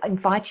 and I'll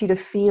invite you to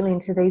feel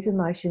into these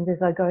emotions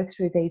as I go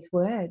through these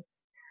words.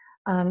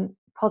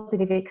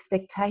 Positive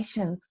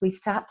expectations. We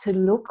start to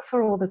look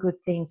for all the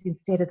good things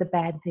instead of the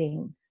bad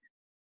things.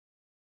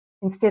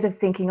 Instead of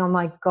thinking, oh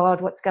my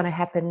God, what's going to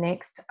happen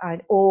next?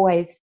 I'd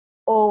always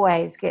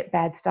get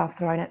bad stuff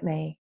thrown at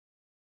me.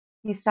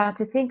 You start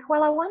to think,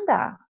 well, I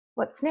wonder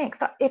what's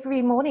next.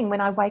 Every morning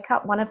when I wake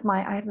up, I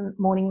have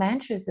morning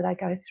mantras that I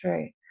go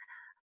through.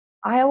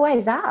 I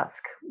always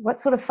ask,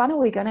 what sort of fun are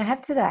we going to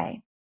have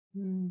today?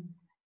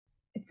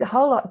 It's a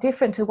whole lot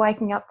different to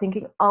waking up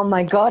thinking, oh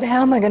my God,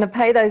 how am I going to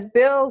pay those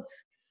bills?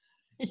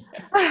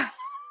 Yeah.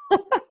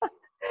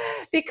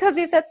 Because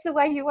if that's the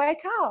way you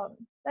wake up,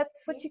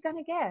 that's what you're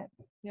going to get.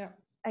 Yeah.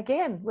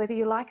 Again, whether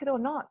you like it or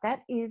not,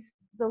 that is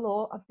the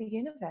law of the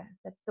universe.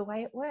 That's the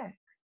way it works.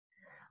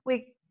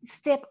 We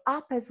step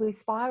up as we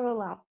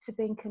spiral up to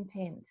being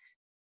content.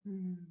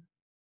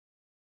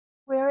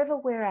 Wherever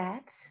we're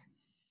at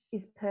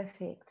is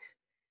perfect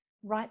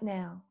right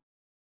now.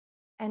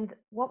 And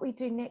what we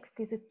do next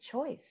is a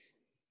choice.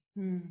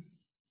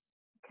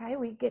 Okay,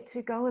 we get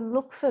to go and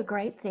look for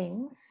great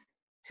things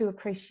to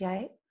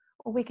appreciate,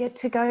 or we get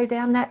to go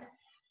down that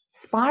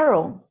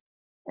spiral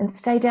and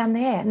stay down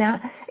there. Now,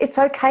 it's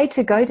okay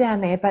to go down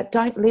there, but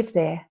don't live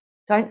there.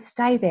 Don't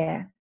stay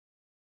there.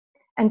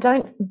 And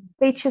don't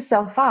beat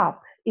yourself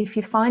up if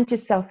you find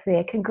yourself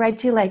there.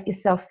 Congratulate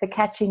yourself for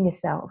catching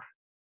yourself.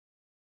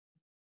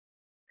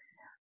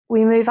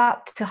 We move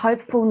up to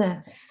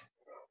hopefulness.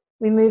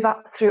 We move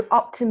up through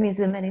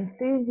optimism and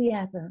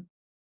enthusiasm.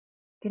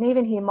 You can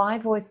even hear my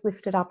voice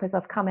lifted up as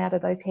I've come out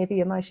of those heavy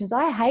emotions.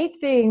 I hate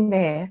being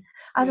there.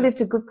 I've lived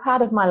a good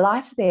part of my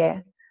life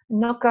there. I'm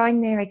not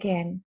going there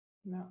again.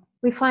 No.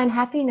 We find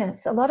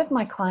happiness. A lot of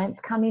my clients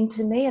come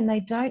into me and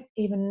they don't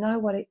even know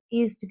what it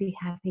is to be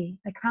happy.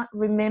 They can't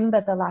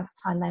remember the last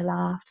time they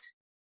laughed.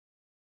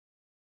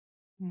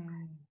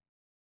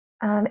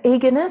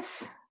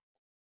 Eagerness,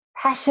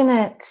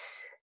 passionate,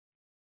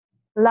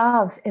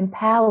 love,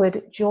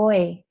 empowered,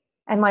 joy,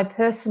 and my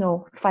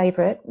personal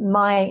favourite,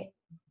 my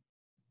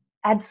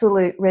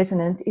absolute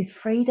resonance is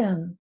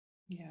freedom.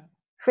 Yeah.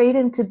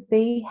 Freedom to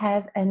be,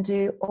 have, and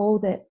do all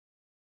that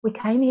we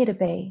came here to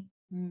be.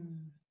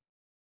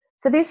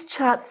 So this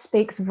chart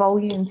speaks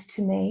volumes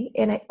to me,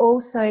 and it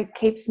also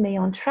keeps me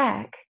on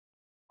track.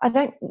 I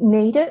don't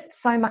need it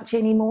so much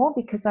anymore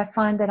because I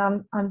find that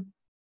I'm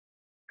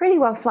pretty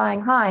well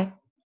flying high.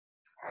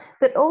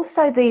 But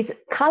also these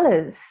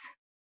colours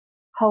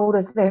hold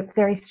a very,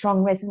 very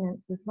strong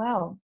resonance as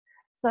well.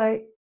 So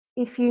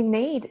if you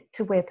need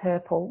to wear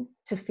purple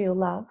to feel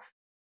love,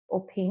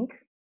 or pink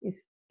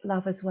is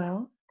love as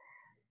well,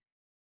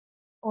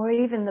 or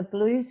even the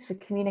blues for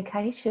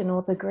communication,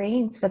 or the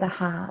greens for the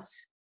heart,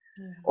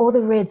 or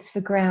the reds for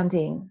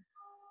grounding.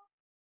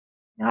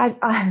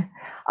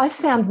 I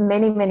found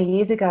many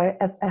years ago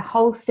a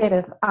whole set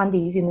of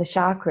undies in the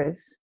chakras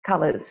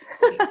colours.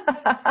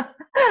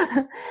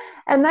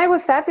 And they were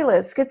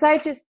fabulous because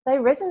they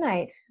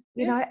resonate,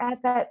 you Yeah, know,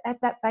 at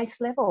that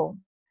base level.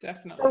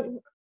 definitely. So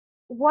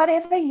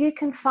whatever you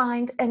can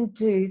find and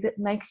do that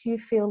makes you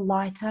feel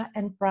lighter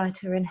and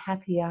brighter and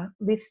happier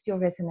lifts your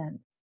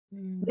resonance,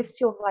 lifts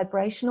your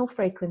vibrational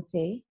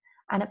frequency,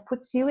 and it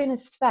puts you in a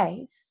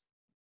space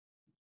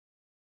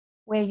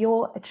where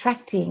you're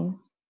attracting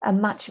a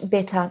much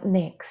better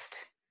next.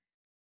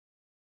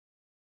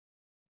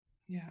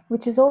 Yeah.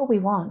 Which is all we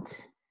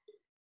want.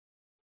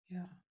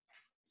 Yeah.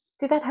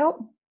 Did that help?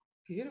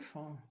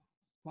 Beautiful.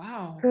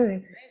 Wow.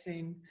 Good.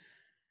 Amazing.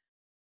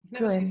 I've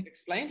never seen Good. it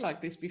explained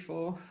like this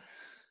before.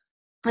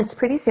 It's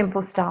pretty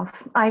simple stuff.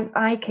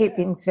 I keep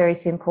things very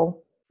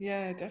simple.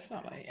 Yeah,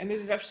 definitely. And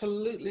this is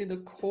absolutely the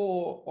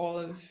core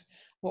of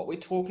what we're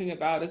talking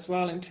about as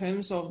well, in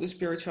terms of the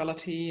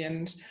spirituality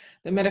and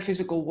the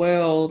metaphysical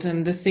world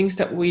and the things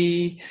that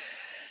we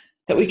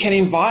can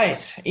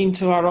invite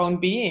into our own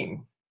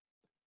being.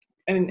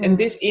 And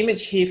this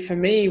image here for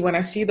me, when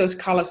I see those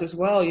colors as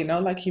well, you know,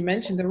 like you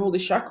mentioned, they're all the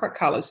chakra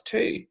colors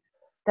too.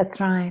 That's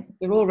right.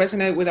 They all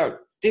resonate with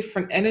our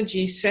different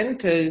energy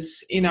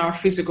centers in our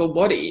physical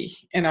body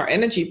and our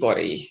energy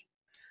body.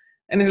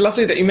 And it's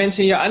lovely that you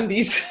mentioned your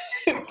undies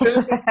in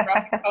terms of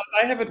grounding colors.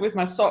 I have it with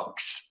my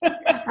socks.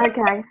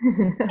 Okay.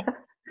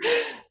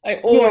 I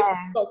always have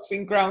socks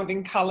in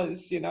grounding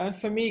colors, you know.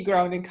 For me,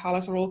 grounding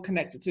colors are all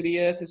connected to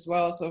the earth as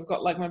well. So I've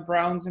got like my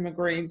browns and my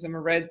greens and my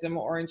reds and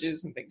my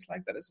oranges and things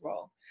like that as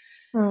well.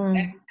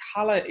 And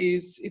color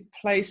it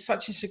plays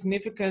such a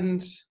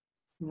significant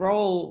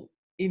role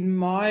in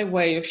my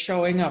way of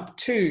showing up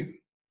too.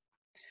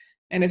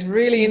 And it's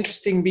really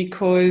interesting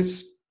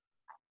because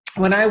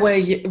when I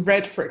wear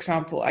red, for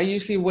example, I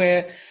usually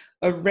wear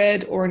a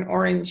red or an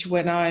orange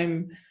when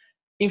I'm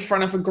in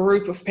front of a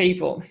group of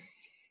people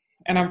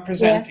and I'm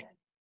presenting,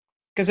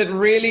 because it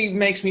really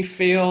makes me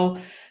feel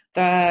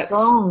that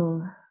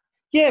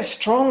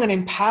strong and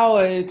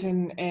empowered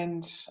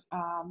and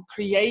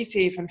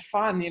creative and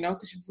fun, you know,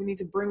 because we need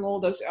to bring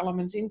all those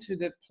elements into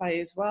the play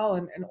as well.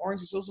 And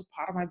orange is also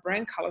part of my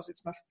brand colors.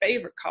 It's my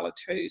favorite color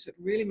too. So it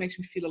really makes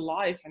me feel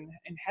alive and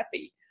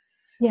happy.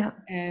 Yeah.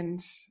 And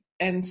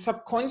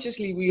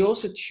subconsciously, we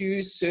also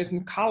choose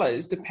certain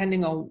colors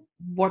depending on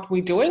what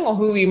we're doing or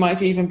who we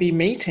might even be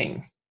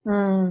meeting.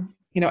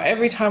 You know,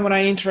 every time when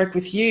I interact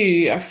with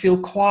you, I feel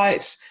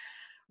quite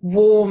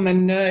warm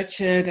and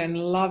nurtured and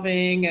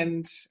loving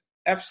and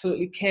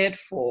absolutely cared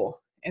for.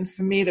 And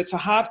for me, that's a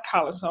heart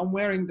color, so I'm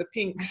wearing the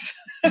pinks.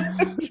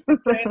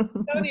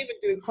 Don't even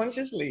do it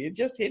consciously. It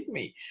just hit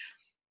me.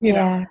 You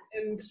know,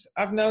 and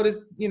I've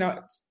noticed, you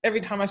know,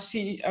 every time I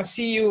see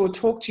you or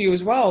talk to you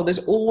as well, there's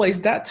always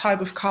that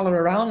type of color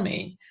around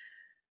me,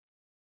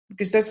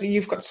 because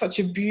you've got such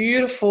a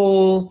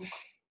beautiful,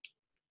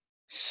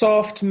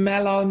 soft,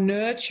 mellow,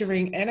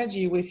 nurturing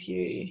energy with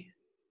you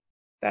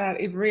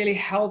that it really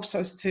helps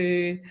us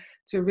to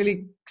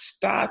really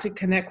start to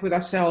connect with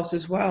ourselves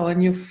as well.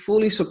 And you're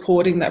fully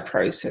supporting that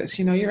process.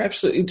 You know, you're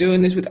absolutely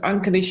doing this with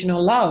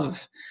unconditional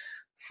love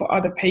for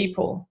other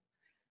people.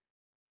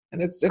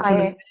 And that's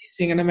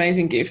an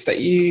amazing gift that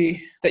you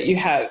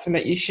have and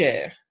that you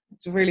share.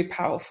 It's really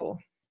powerful.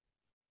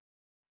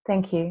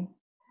 Thank you.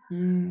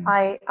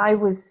 My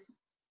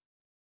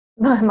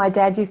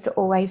dad used to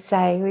always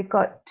say, we've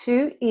got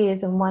 2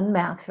 ears and 1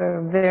 mouth for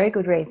a very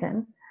good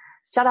reason.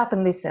 Shut up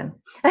and listen.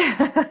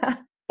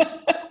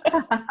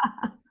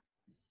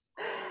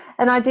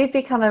 And I did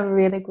become a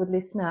really good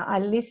listener. I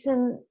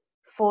listen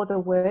for the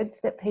words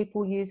that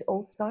people use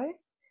also,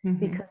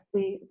 because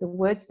the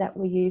words that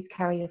we use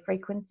carry a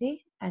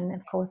frequency. And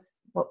of course,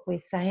 what we're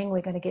saying,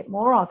 we're going to get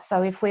more of.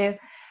 So if we're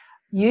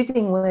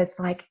using words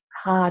like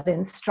hard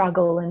and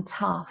struggle and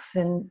tough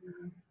and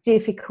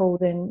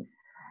difficult, and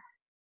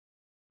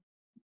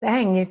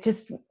bang, you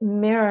just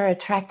mirror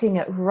attracting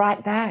it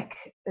right back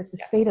at the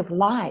speed of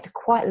light,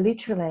 quite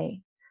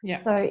literally.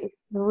 So it's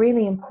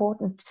really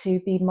important to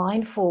be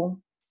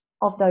mindful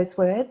of those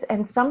words.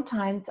 And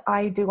sometimes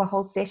I do a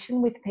whole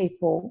session with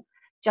people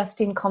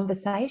just in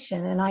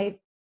conversation, and I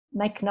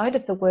make note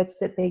of the words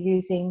that they're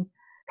using.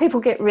 People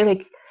get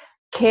really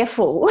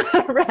careful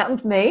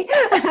around me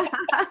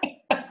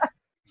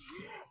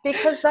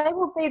because they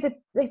will be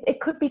it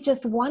could be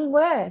just one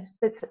word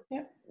that's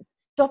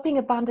stopping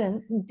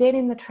abundance dead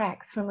in the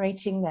tracks from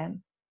reaching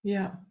them.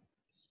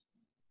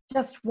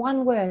 Just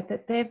one word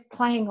that they're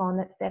playing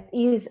on that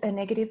is a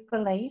negative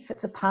belief.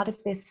 It's a part of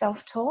their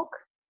self-talk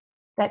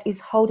that is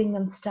holding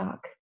them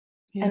stuck.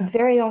 And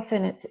very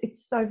often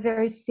it's so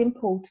very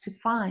simple to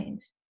find,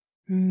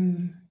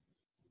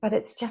 but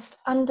it's just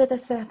under the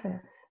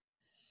surface.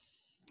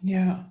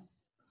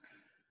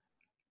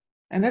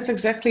 And that's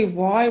exactly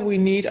why we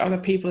need other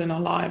people in our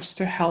lives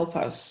to help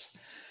us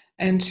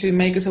and to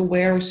make us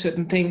aware of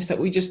certain things that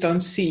we just don't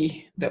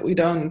see, that we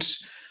don't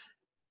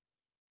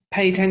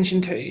pay attention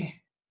to.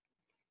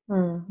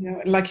 You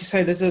know, like you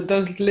say, there's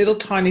those little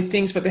tiny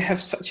things, but they have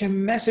such a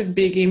massive,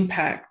 big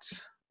impact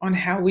on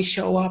how we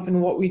show up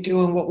and what we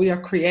do and what we are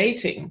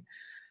creating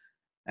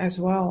as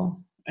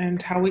well,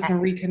 and how we can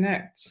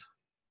reconnect.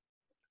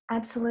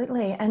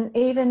 Absolutely. And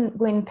even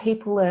when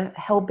people are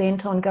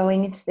hell-bent on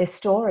going into their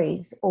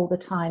stories all the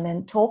time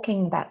and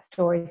talking about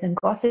stories and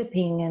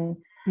gossiping and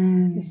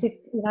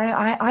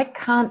I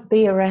can't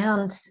be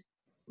around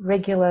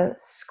regular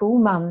school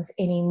mums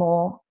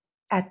anymore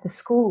at the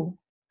school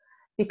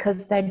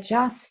because they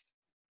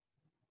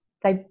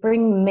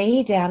bring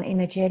me down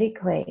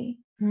energetically.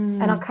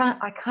 And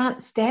I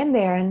can't stand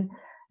there and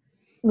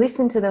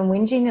listen to them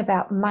whinging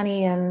about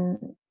money and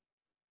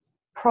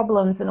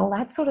problems and all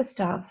that sort of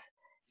stuff.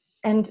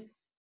 And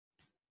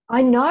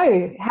I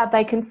know how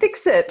they can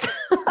fix it.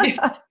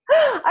 I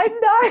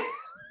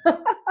know.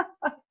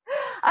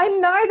 I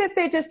know that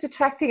they're just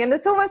attracting, and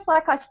it's almost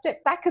like I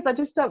step back because I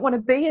just don't want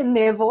to be in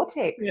their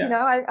vortex. Yeah.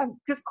 I'm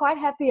just quite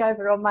happy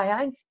over on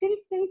my own,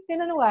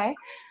 spinning away.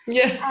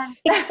 Yeah.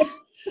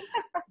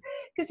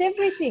 Because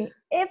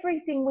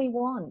everything we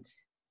want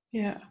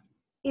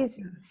is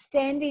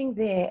standing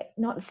there,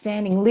 not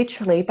standing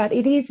literally, but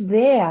it is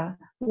there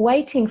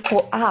waiting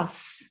for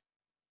us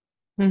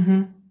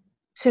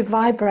to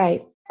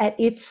vibrate at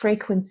its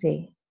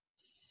frequency.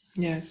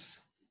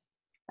 Yes.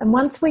 And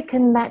once we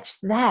can match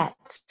that,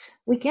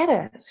 we get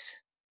it.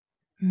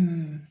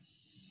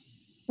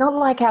 Not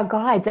like our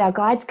guides. Our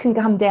guides can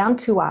come down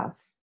to us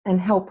and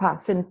help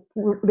us and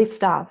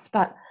lift us,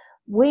 but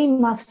we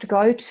must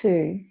go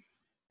to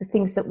the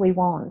things that we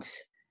want.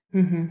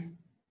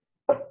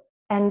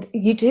 And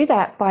you do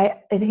that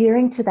by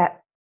adhering to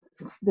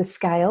the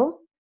scale,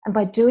 and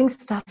by doing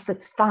stuff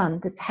that's fun,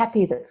 that's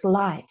happy, that's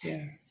light,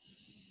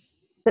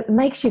 that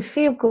makes you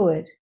feel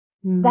good.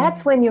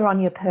 That's when you're on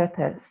your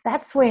purpose.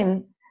 That's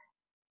when,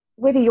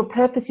 whether your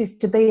purpose is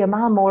to be a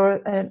mum or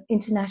an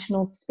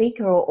international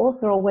speaker or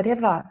author or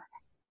whatever,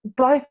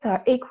 both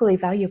are equally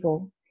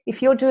valuable.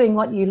 If you're doing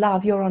what you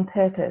love, you're on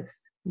purpose.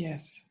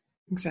 Yes,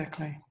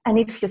 exactly. And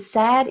if you're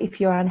sad, if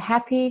you're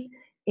unhappy,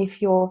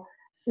 if you're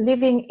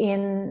living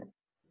in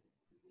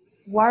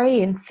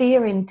worry and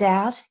fear and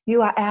doubt,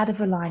 you are out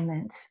of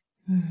alignment.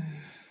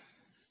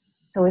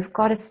 So we've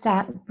got to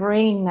start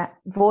bringing that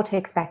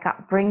vortex back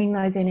up, bringing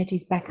those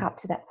energies back up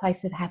to that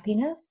place of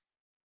happiness.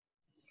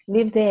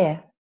 Live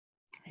there.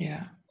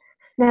 Yeah.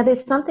 Now,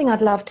 there's something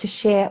I'd love to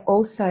share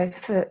also,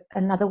 for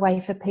another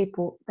way for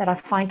people that I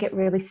find get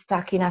really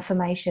stuck in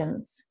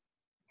affirmations.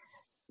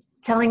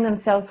 Telling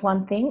themselves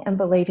one thing and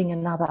believing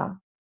another.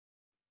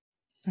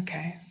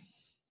 Okay.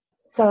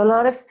 So a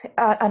lot of,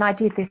 and I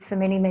did this for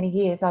many, many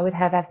years, I would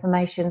have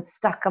affirmations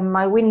stuck on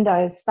my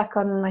windows, stuck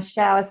on my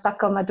shower,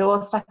 stuck on my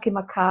door, stuck in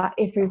my car,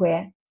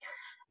 everywhere.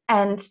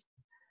 And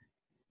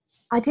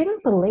I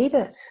didn't believe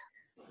it.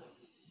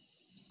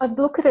 I'd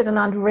look at it and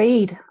I'd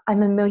read,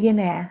 I'm a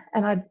millionaire,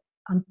 and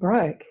I'm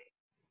broke.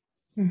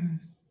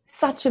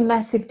 Such a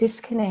massive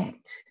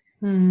disconnect.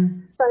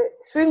 So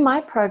through my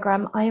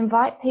program, I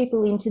invite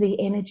people into the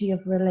energy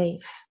of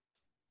relief,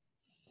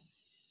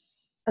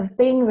 of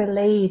being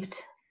relieved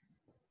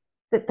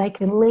that they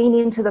can lean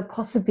into the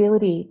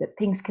possibility that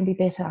things can be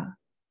better.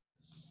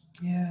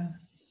 Yeah.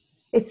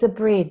 It's a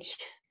bridge.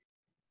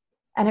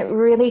 And it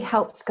really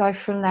helps go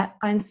from that,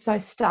 I'm so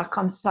stuck,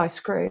 I'm so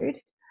screwed,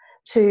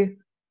 to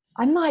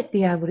I might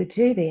be able to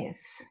do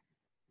this.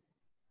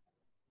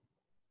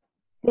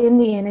 Then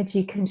the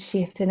energy can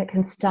shift and it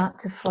can start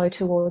to flow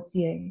towards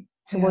you,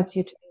 towards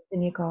your dreams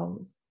and your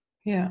goals.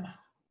 Yeah.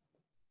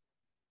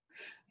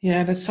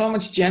 Yeah, that's so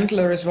much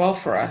gentler as well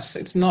for us.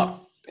 It's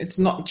not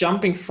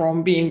jumping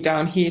from being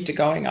down here to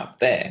going up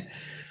there.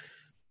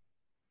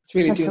 It's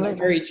really doing it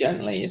very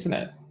gently, isn't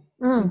it?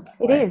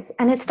 It is.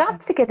 And it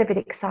starts to get a bit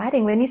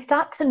exciting when you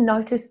start to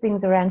notice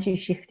things around you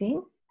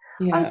shifting.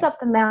 I was up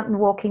the mountain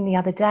walking the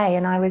other day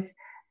and I was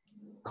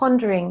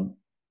pondering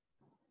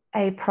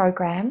a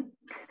program,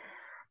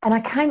 and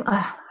I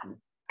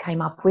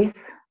came up with,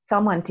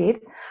 someone did,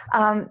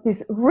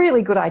 this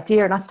really good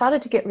idea, and I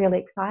started to get really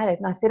excited,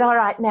 and I said, all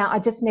right, now I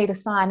just need a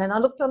sign. And I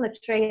looked on the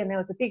tree and there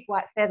was a big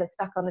white feather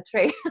stuck on the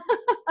tree.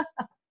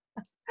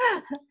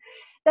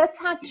 That's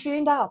how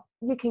tuned up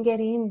you can get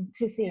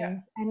into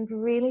things and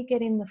really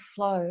get in the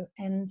flow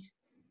and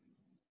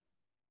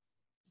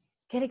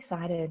get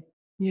excited.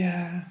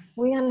 Yeah.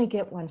 We only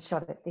get one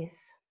shot at this.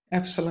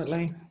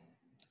 Absolutely.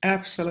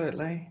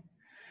 Absolutely.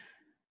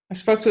 I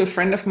spoke to a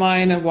friend of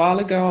mine a while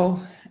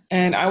ago,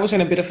 and I was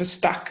in a bit of a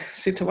stuck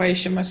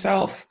situation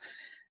myself,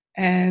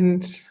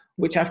 and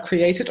which I've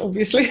created,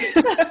 obviously.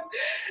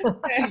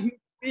 And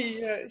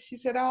she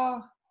said,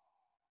 "Oh,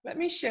 let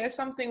me share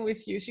something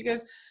with you." She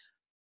goes,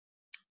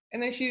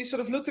 and then she sort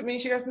of looked at me.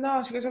 She goes,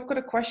 "No," she goes, "I've got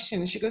a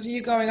question." She goes, "Are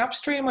you going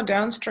upstream or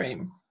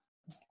downstream?"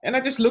 And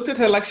I just looked at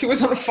her like she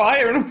was on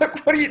fire, and I'm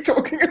like, "What are you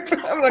talking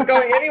about? I'm not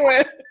going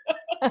anywhere."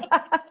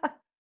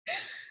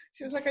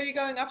 She was like, "Are you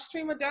going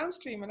upstream or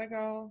downstream?" And I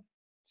go,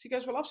 she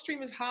goes, "Well,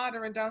 upstream is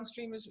harder and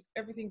downstream is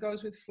everything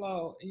goes with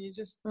flow. And you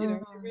just,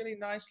 you're really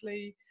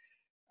nicely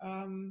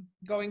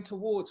going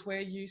towards where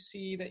you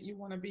see that you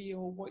want to be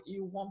or what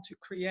you want to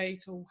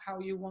create or how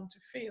you want to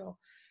feel."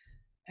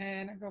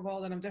 And I go, "Well,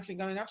 then I'm definitely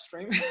going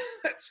upstream."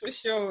 That's for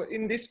sure.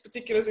 In this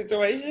particular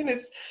situation,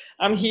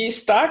 I'm here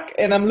stuck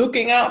and I'm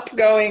looking up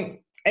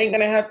going, Ain't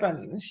gonna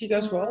happen. And she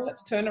goes, well, Mm.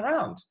 let's turn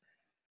around.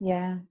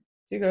 Yeah.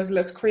 She goes,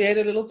 let's create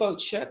a little boat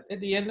shed at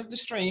the end of the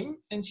stream.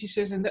 And she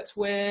says, and that's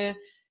where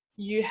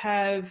you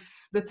have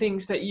the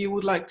things that you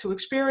would like to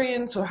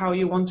experience, or how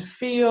you want to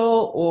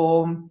feel,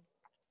 or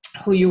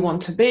who you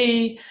want to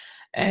be.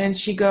 And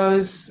she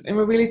goes, and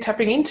we're really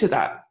tapping into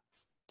that.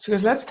 She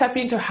goes, let's tap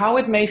into how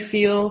it may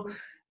feel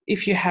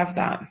if you have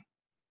that.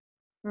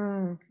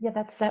 Yeah,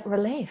 that's that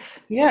relief.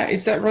 Yeah,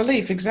 it's that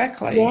relief,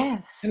 exactly.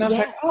 Yes. And I was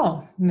like,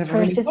 oh, never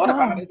really Precious thought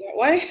about soul. it that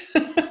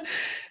way.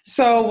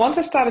 So once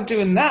I started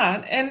doing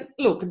that, and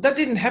look, that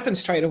didn't happen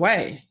straight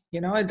away.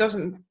 It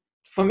doesn't,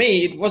 for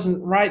me, it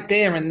wasn't right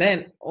there and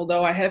then,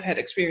 although I have had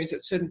experience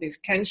that certain things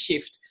can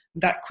shift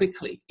that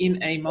quickly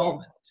in a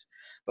moment.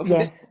 Yes. But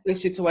for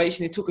this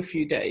situation, it took a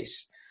few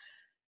days.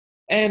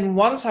 And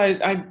once I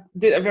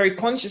did it very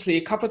consciously,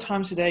 a couple of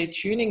times a day,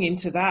 tuning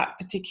into that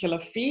particular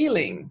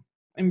feeling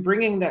and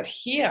bringing that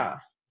here.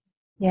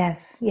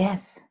 Yes.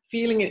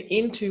 Feeling it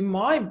into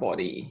my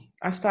body,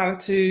 I started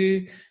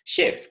to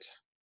shift.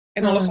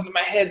 And all of a sudden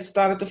my head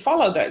started to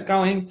follow that,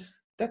 going,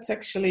 that's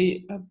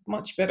actually a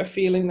much better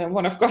feeling than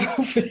what I've got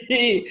over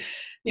here,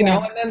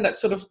 and then that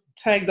sort of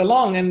tagged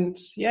along, and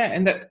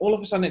that all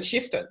of a sudden it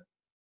shifted.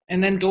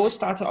 And then doors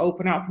start to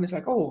open up, and it's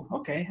like, oh,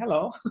 okay,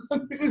 hello,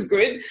 this is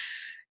good.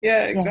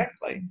 Yeah,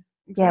 exactly.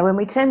 Yeah, when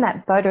we turn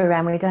that boat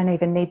around, we don't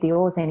even need the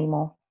oars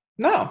anymore.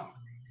 No.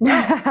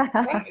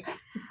 Right.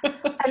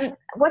 And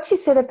what you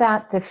said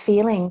about the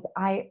feelings,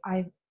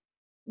 I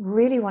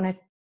really want to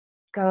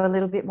go a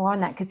little bit more on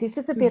that, because this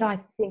is a bit I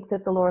think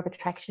that the law of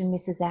attraction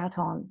misses out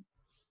on.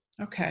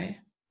 Okay.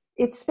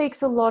 It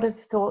speaks a lot of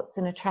thoughts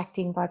and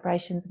attracting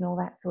vibrations and all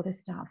that sort of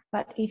stuff.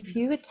 But if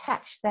you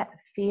attach that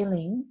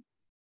feeling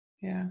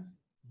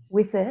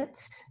with it,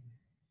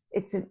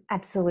 it's an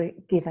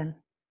absolute given.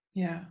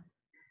 Yeah.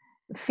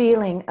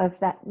 Feeling of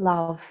that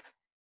love,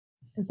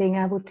 being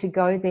able to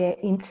go there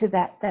into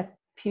that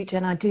future.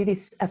 And I do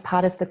this a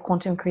part of the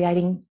quantum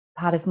creating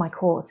part of my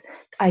course.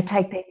 I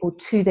take people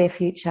to their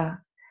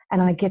future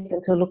and I get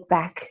them to look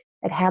back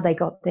at how they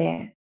got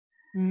there.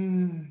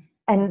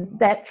 And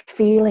that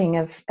feeling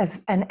of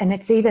and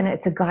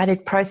it's a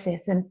guided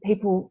process, and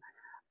people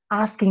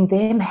asking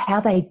them how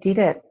they did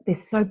it. They're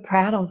so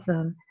proud of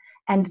them.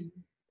 And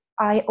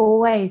I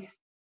always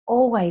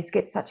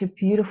get such a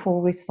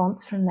beautiful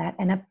response from that,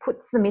 and it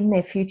puts them in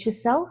their future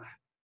self.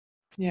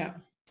 Yeah.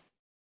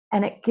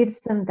 And it gives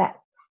them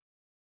that,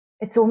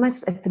 it's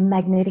a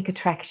magnetic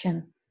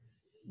attraction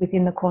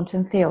within the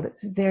quantum field.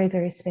 It's very,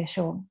 very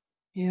special.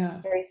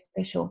 Yeah. Very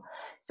special.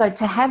 So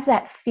to have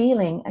that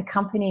feeling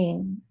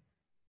accompanying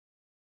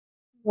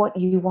what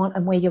you want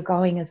and where you're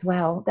going as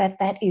well,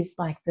 that is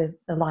like the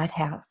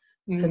lighthouse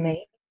for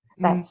me.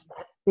 That's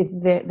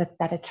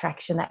that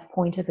attraction, that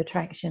point of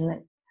attraction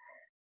that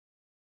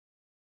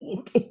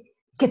it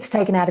gets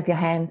taken out of your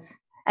hands,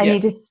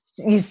 and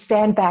you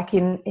stand back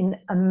in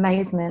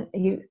amazement.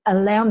 You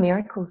allow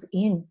miracles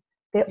in.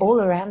 They're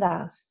all around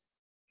us.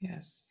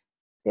 Yes.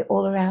 They're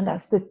all around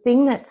us. The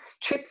thing that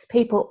trips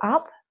people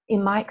up,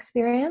 in my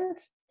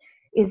experience,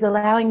 is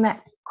allowing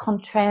that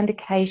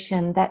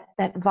contraindication,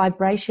 that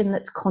vibration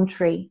that's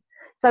contrary.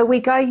 So we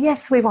go,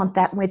 yes, we want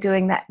that, and we're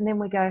doing that, and then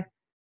we go,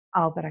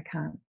 oh, but I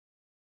can't.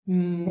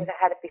 Never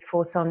had it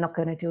before, so I'm not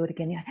going to do it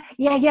again.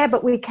 Yeah,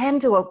 but we can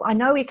do it. I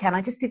know we can.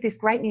 I just did this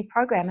great new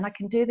program and I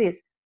can do this.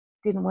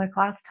 Didn't work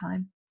last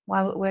time.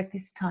 Why will it work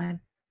this time?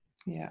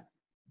 Yeah,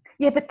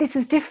 but this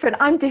is different.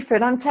 I'm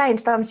different. I'm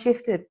changed. I'm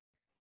shifted.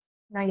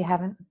 No, you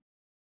haven't.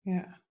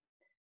 Yeah.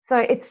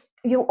 So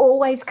you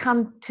always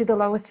come to the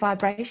lowest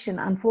vibration,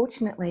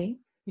 unfortunately.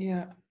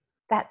 Yeah.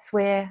 That's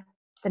where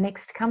the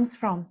next comes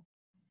from.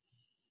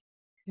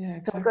 Yeah,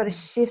 exactly. So we've got to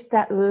shift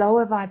that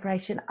lower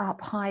vibration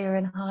up higher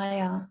and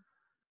higher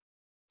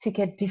to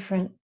get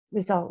different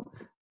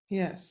results.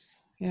 Yes.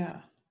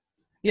 Yeah.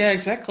 Yeah,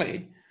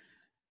 exactly.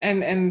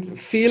 And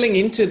feeling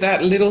into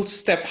that little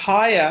step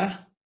higher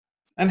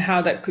and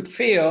how that could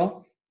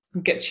feel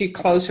gets you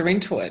closer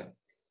into it.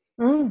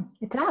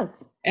 It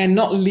does. And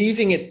not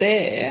leaving it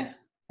there,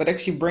 but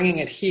actually bringing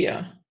it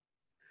here.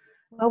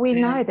 Well, we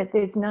know that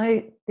there's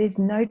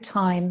no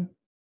time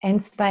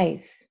and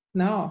space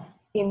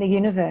in the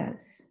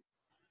universe.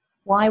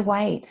 Why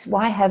wait?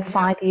 Why have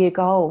 5-year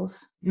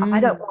goals? I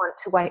don't want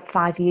to wait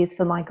 5 years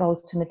for my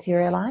goals to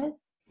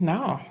materialize.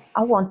 No.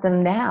 I want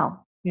them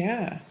now.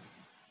 Yeah.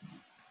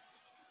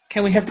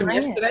 Can we have them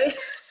yesterday?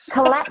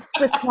 Collapse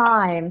the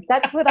time.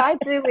 That's what I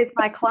do with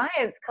my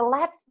clients.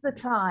 Collapse the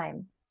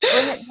time.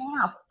 Bring it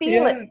now.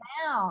 Feel it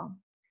now.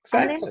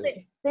 Exactly.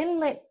 And then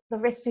let the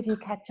rest of you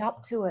catch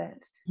up to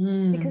it.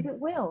 Because it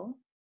will.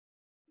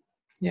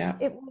 Yeah.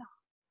 It will.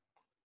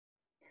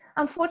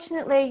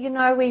 Unfortunately,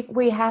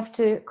 we have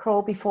to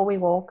crawl before we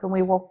walk, and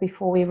we walk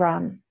before we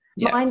run.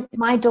 Yeah.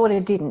 My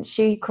daughter didn't.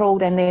 She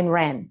crawled and then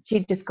ran.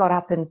 She just got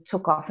up and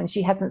took off, and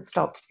she hasn't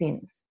stopped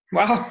since.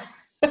 Wow.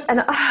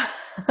 And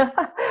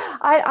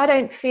I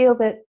don't feel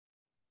that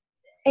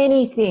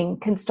anything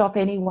can stop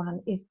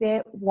anyone if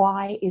their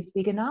why is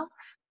big enough.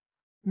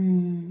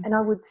 And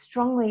I would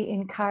strongly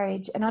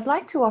encourage, and I'd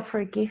like to offer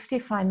a gift,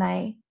 if I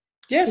may.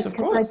 Yes, of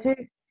course.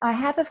 I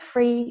have a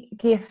free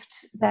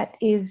gift that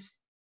is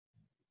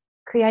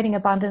creating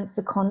abundance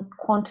the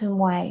quantum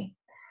way,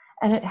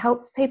 and it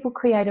helps people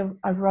create a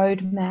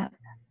roadmap.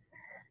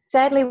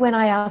 Sadly, when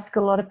I ask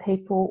a lot of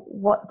people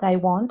what they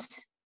want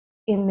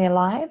in their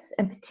lives,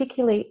 and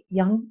particularly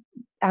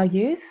our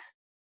youth,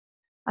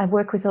 I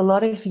work with a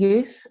lot of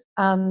youth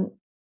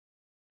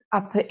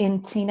up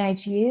in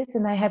teenage years,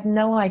 and they have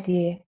no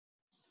idea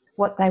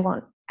what they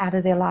want out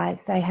of their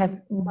lives. They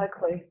have no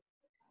clue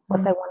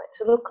what they want it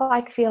to look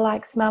like, feel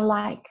like, smell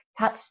like,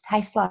 touch,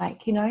 taste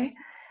like, you know.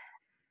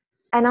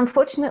 And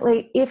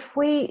unfortunately, if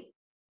we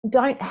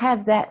don't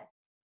have that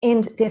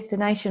end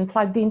destination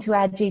plugged into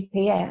our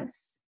GPS,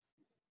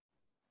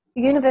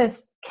 the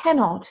universe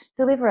cannot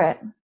deliver it.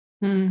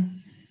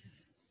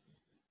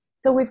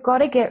 So we've got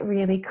to get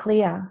really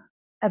clear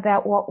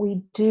about what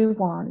we do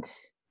want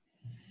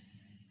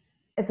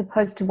as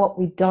opposed to what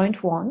we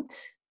don't want.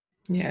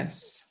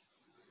 Yes.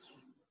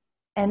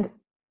 And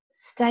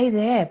stay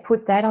there,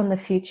 put that on the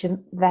future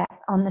map,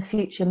 on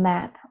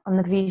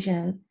the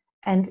vision.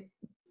 And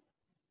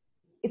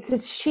it's a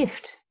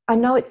shift. I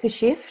know it's a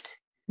shift,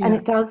 and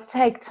it does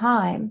take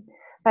time,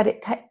 but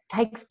it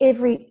takes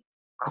every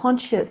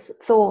conscious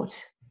thought.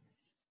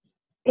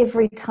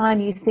 Every time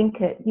you think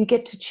it, you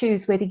get to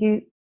choose whether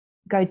you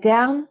go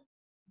down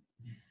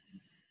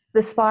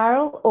the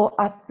spiral or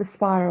up the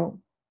spiral.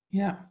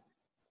 Yeah.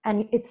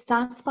 And it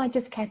starts by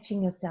just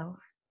catching yourself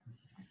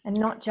and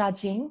not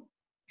judging.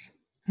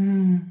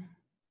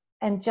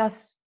 And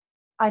just,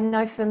 I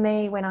know for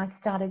me, when I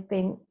started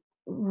being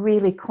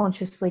really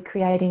consciously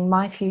creating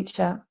my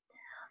future,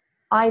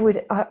 I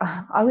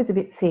was a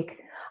bit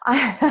thick.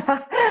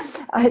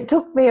 It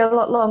took me a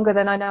lot longer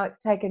than I know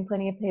it's taken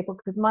plenty of people,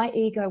 because my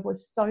ego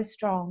was so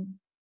strong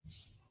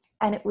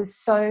and it was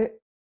so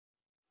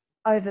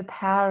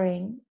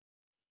overpowering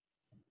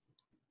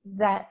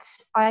that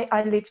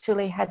I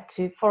literally had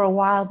to, for a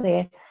while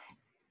there,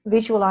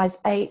 visualize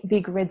a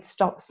big red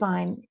stop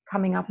sign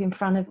coming up in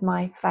front of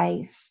my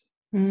face.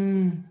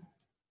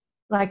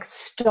 Like,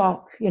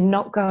 stop, you're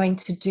not going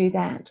to do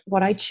that.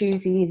 What I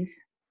choose is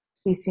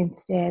this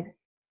instead.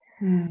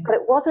 But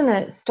it wasn't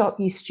a stop,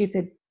 you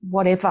stupid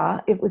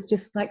whatever. It was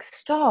just like,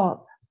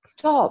 stop.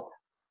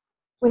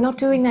 We're not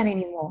doing that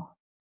anymore.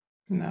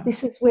 No.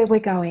 This is where we're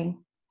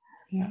going.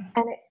 Yeah.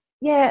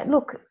 And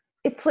look,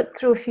 it slipped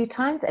through a few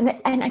times,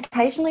 and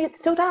occasionally it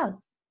still does.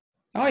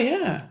 Oh,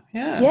 yeah.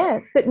 Yeah,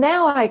 but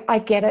now I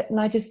get it, and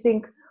I just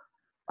think,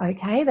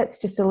 okay, that's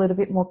just a little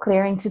bit more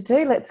clearing to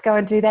do. Let's go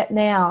and do that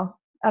now.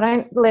 I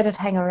don't let it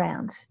hang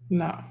around.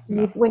 No.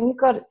 When you've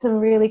got some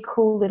really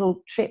cool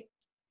little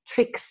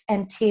tricks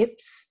and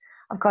tips,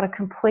 I've got a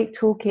complete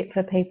toolkit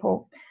for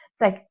people.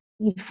 Like,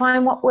 you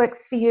find what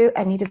works for you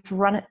and you just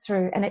run it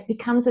through, and it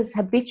becomes as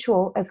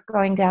habitual as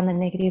going down the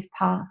negative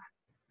path.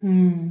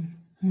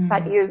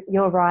 But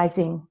you're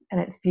rising, and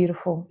it's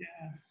beautiful.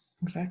 Yeah,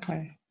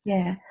 exactly.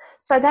 Yeah.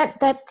 So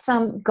that's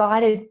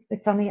guided.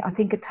 It's only, I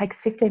think it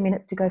takes 15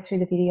 minutes to go through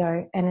the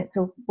video, and it's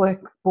a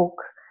workbook.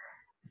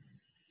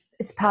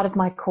 It's part of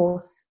my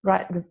course,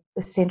 right at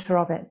the center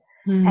of it.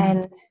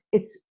 And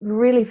it's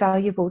really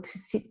valuable to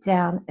sit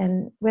down,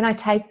 and when I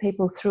take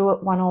people through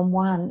it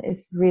one-on-one,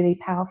 it's really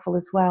powerful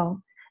as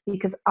well,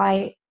 because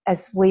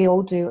as we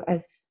all do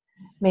as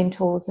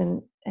mentors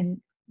and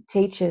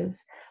teachers,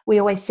 we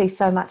always see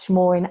so much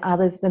more in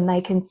others than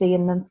they can see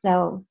in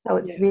themselves. So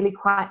it's really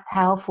quite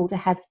powerful to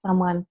have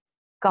someone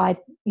guide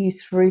you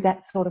through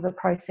that sort of a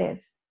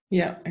process.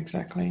 Yeah,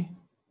 exactly.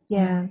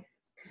 Yeah.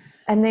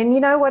 And then,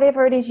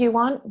 whatever it is you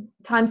want,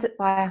 times it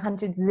by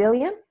 100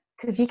 zillion,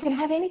 because you can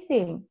have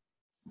anything.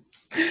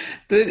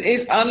 That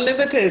is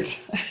unlimited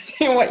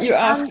in what you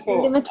ask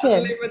for.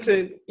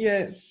 Unlimited,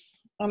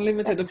 yes.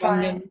 Unlimited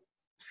abundance. Right.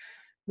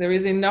 There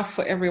is enough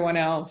for everyone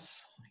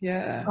else.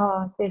 Yeah.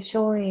 Oh, there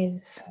sure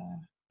is.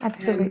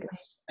 Absolutely.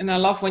 And I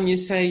love when you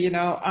say,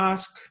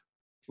 ask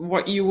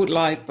what you would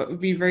like, but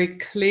be very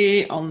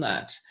clear on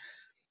that.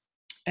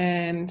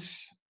 And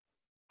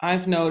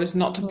I've noticed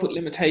not to put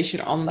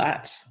limitation on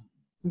that.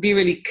 Be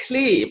really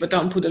clear, but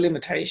don't put a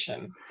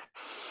limitation.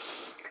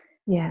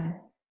 Yeah.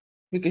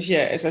 Because,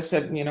 as I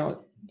said,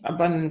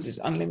 abundance is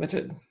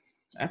unlimited.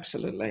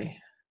 Absolutely.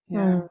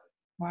 Yeah.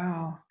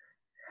 Wow.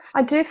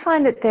 I do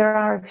find that there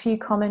are a few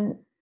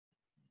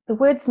the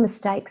words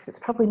mistakes, it's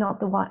probably not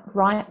the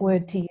right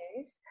word to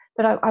use,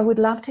 but I would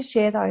love to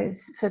share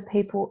those for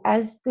people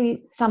as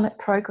the summit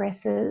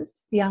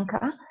progresses,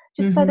 Bianca,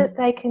 just so that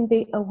they can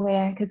be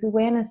aware, because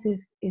awareness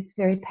is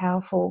very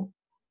powerful.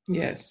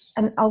 Yes.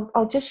 And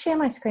I'll just share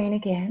my screen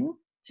again.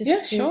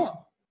 Sure.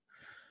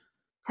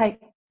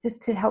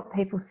 Just to help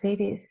people see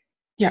this.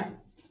 Yeah.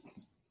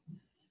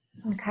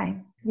 Okay.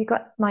 You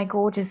got my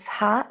gorgeous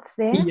hearts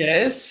there?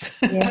 Yes.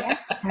 Yeah.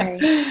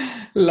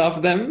 Okay.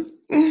 Love them.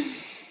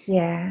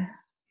 Yeah.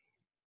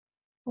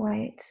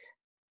 Wait.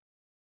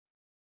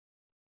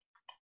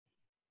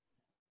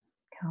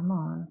 Come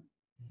on.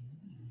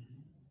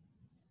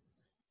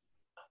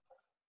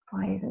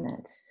 Why isn't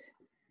it?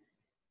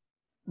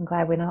 I'm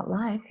glad we're not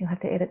live. You'll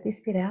have to edit this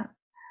bit out.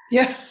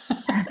 Yeah.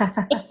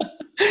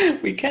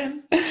 We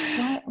can.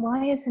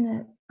 Why isn't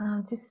it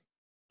just,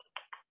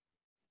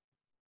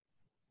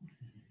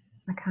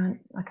 I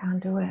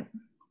can't do it.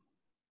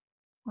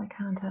 Why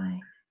can't I?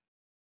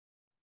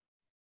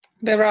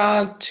 There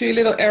are 2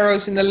 little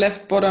arrows in the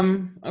left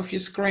bottom of your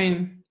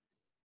screen.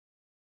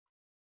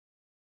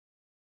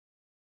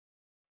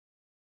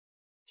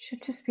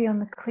 Should just be on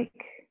the click.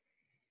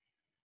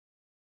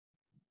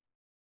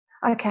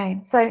 Okay,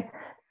 so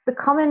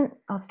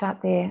I'll start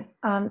there.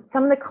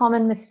 Some of the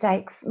common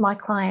mistakes my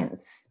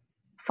clients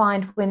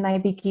find when they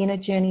begin a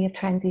journey of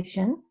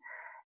transition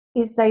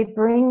is they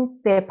bring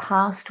their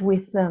past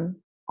with them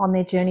on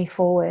their journey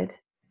forward.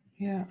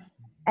 Yeah.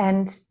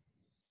 And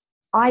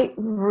I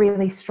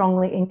really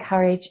strongly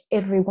encourage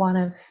every one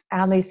of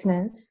our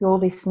listeners, your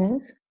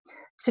listeners,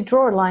 to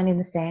draw a line in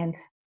the sand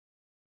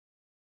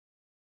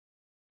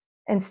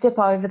and step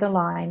over the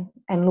line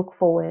and look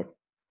forward.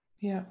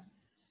 Yeah.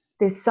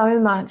 There's so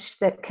much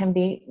that can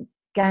be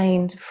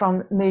gained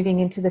from moving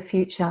into the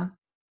future.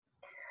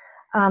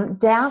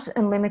 Doubt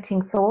and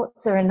limiting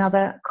thoughts are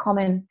another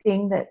common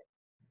thing that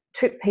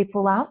trip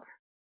people up.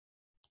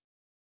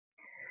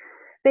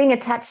 Being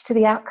attached to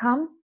the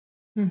outcome.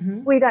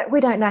 Mm-hmm. We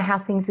don't know how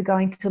things are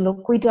going to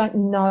look. We don't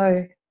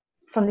know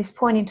from this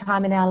point in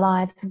time in our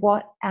lives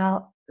what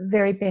our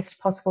very best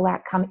possible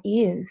outcome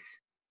is.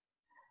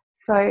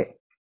 So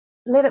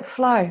let it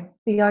flow.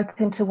 Be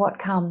open to what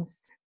comes.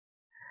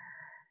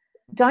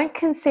 Don't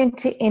consent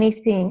to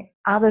anything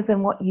other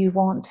than what you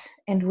want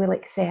and will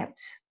accept.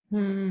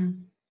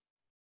 Mm.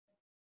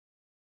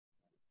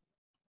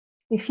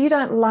 If you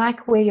don't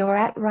like where you're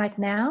at right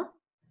now,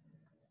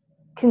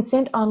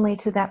 consent only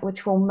to that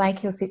which will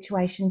make your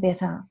situation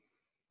better.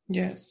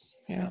 Yes.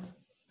 Yeah.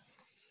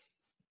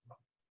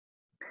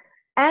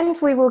 And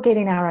we will get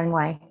in our own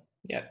way.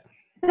 Yeah.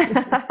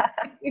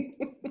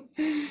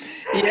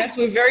 Yes,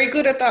 we're very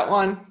good at that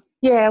one.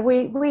 Yeah,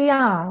 we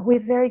are.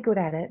 We're very good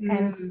at it. Mm.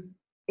 And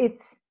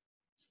it's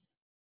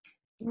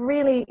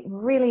really,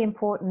 really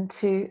important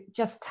to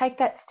just take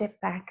that step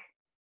back.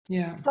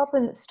 Yeah.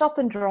 Stop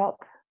and drop,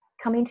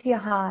 come into your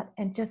heart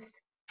and just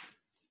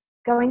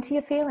go into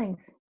your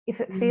feelings. If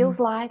it feels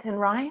light and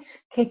right,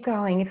 keep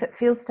going. If it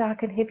feels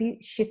dark and heavy,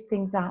 shift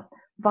things up.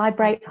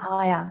 Vibrate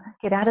higher.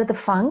 Get out of the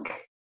funk.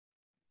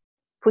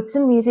 Put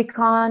some music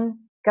on.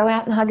 Go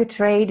out and hug a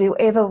tree. Do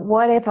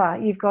whatever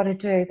you've got to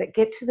do, but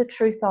get to the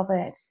truth of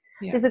it.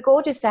 Yeah. There's a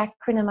gorgeous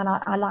acronym and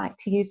I like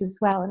to use as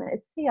well, and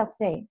it's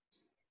TLC.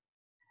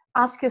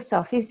 Ask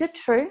yourself, is it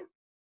true?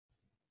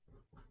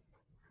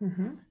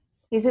 Mm-hmm.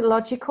 Is it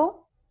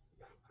logical?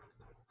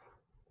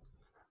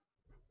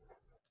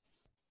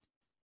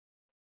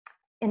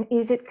 And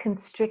is it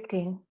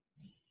constricting?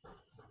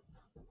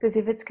 Because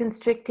if it's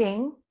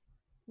constricting,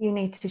 you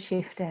need to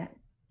shift it.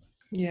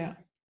 Yeah.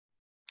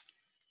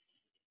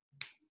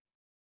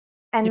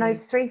 And Yeah.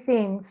 those 3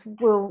 things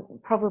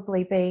will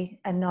probably be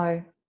a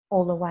no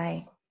all the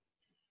way.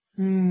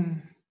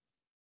 Mm.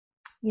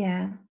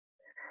 Yeah.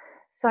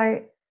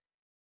 So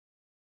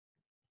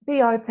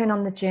be open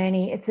on the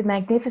journey. It's a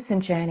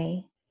magnificent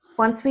journey.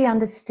 Once we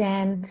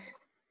understand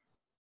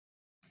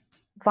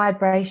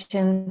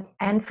vibrations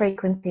and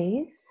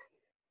frequencies,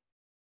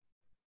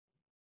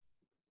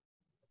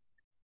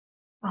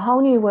 a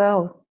whole new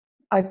world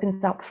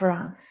opens up for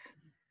us,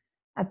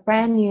 a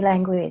brand new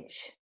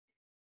language.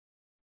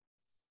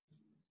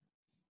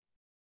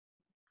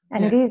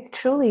 And it is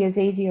truly as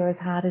easy or as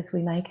hard as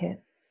we make it.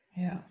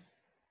 Yeah.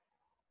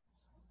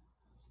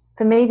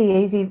 For me,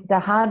 the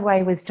hard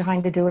way was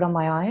trying to do it on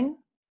my own.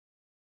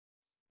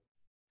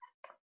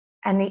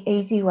 And the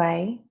easy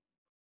way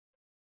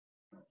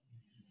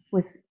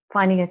was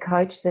finding a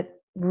coach that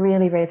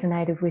really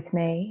resonated with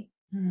me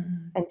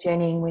and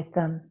journeying with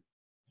them.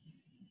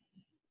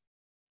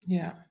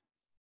 Yeah.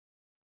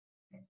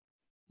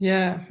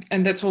 Yeah.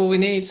 And that's all we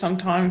need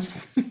sometimes.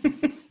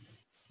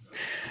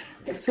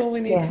 That's all we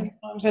need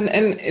sometimes. And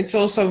it's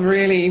also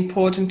really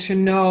important to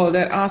know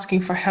that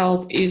asking for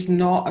help is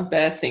not a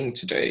bad thing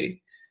to do.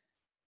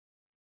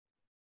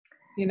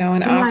 You know,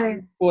 and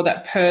asking for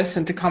that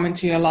person to come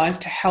into your life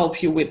to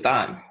help you with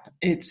that.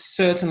 It's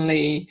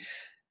certainly,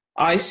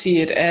 I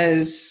see it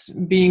as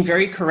being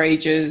very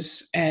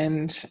courageous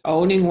and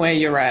owning where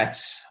you're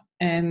at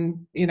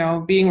and, you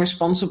know, being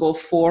responsible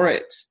for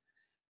it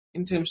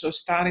in terms of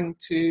starting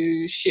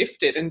to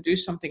shift it and do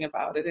something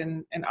about it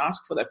and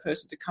ask for that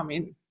person to come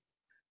in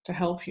to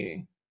help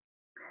you.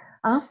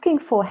 Asking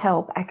for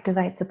help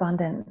activates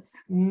abundance.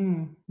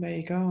 There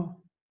you go.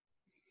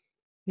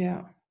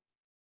 Yeah.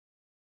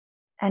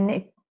 And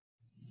it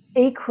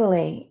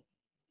equally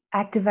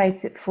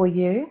activates it for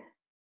you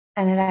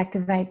and it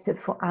activates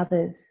it for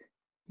others.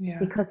 Yeah.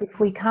 Because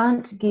if we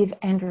can't give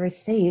and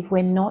receive,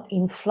 we're not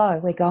in flow.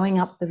 We're going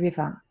up the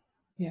river.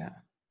 Yeah.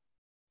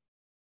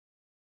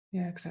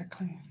 Yeah,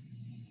 exactly.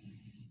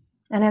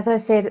 And as I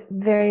said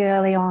very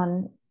early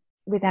on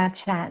with our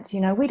chat,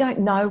 you know, we don't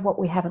know what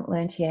we haven't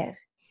learned yet.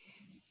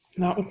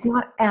 No. It's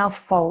not our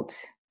fault.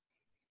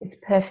 It's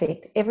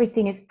perfect.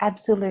 Everything is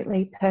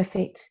absolutely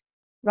perfect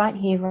right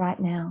here, right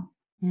now.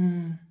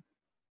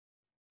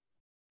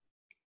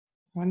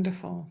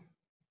 Wonderful.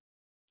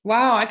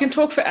 Wow, I can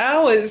talk for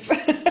hours.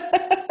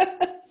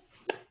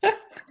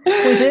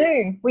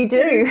 We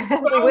do.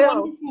 It's so We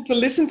will. wonderful to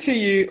listen to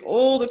you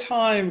all the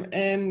time.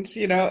 And,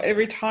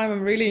 every time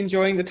I'm really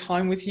enjoying the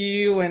time with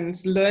you and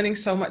learning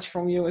so much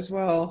from you as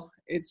well.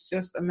 It's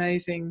just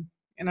amazing.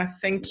 And I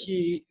thank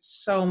you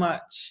so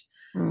much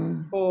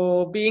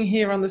for being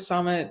here on the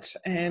summit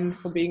and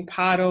for being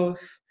part of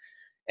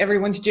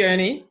everyone's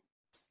journey.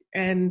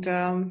 And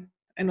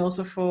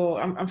also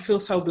I feel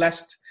so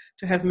blessed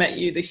to have met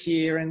you this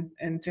year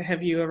and to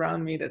have you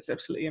around me. That's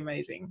absolutely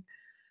amazing.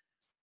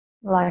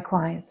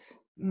 Likewise.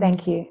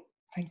 Thank you.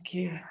 Thank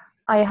you.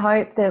 I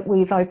hope that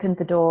we've opened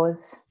the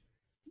doors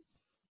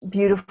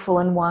beautiful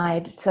and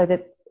wide so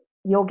that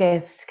your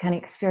guests can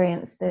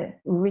experience the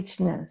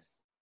richness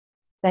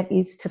that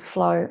is to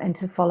flow and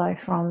to follow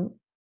from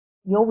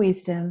your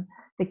wisdom,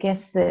 the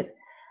guests that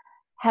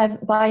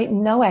have by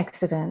no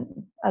accident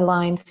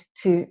aligned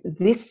to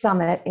this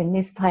summit in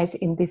this place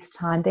in this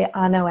time. There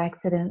are no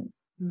accidents.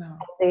 No.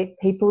 The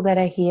people that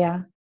are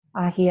here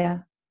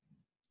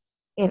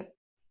in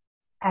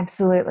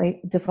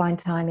absolutely divine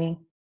timing.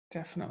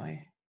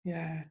 Definitely.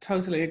 Yeah,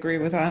 totally agree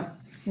with that.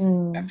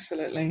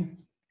 Absolutely.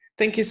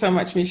 Thank you so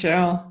much,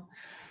 Michelle.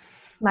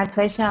 My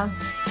pleasure.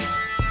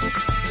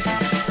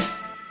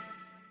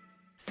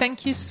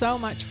 Thank you so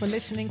much for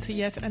listening to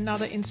yet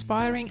another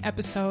inspiring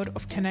episode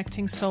of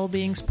Connecting Soul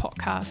Beings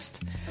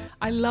podcast.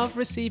 I love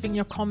receiving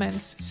your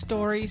comments,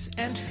 stories,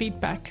 and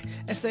feedback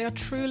as they are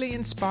truly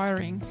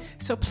inspiring.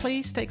 So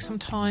please take some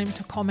time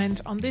to comment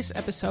on this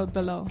episode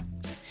below.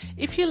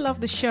 If you love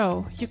the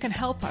show, you can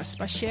help us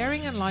by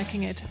sharing and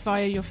liking it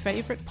via your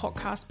favorite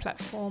podcast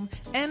platform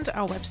and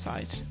our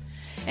website.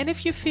 And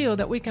if you feel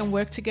that we can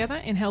work together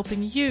in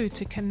helping you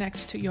to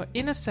connect to your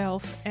inner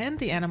self and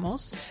the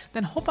animals,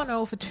 then hop on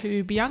over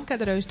to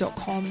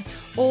biancaderoos.com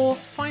or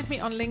find me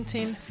on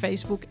LinkedIn,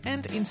 Facebook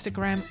and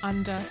Instagram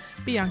under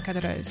Bianca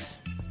de Roos.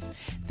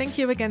 Thank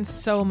you again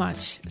so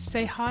much.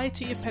 Say hi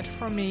to your pet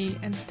from me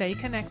and stay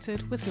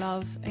connected with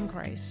love and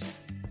grace.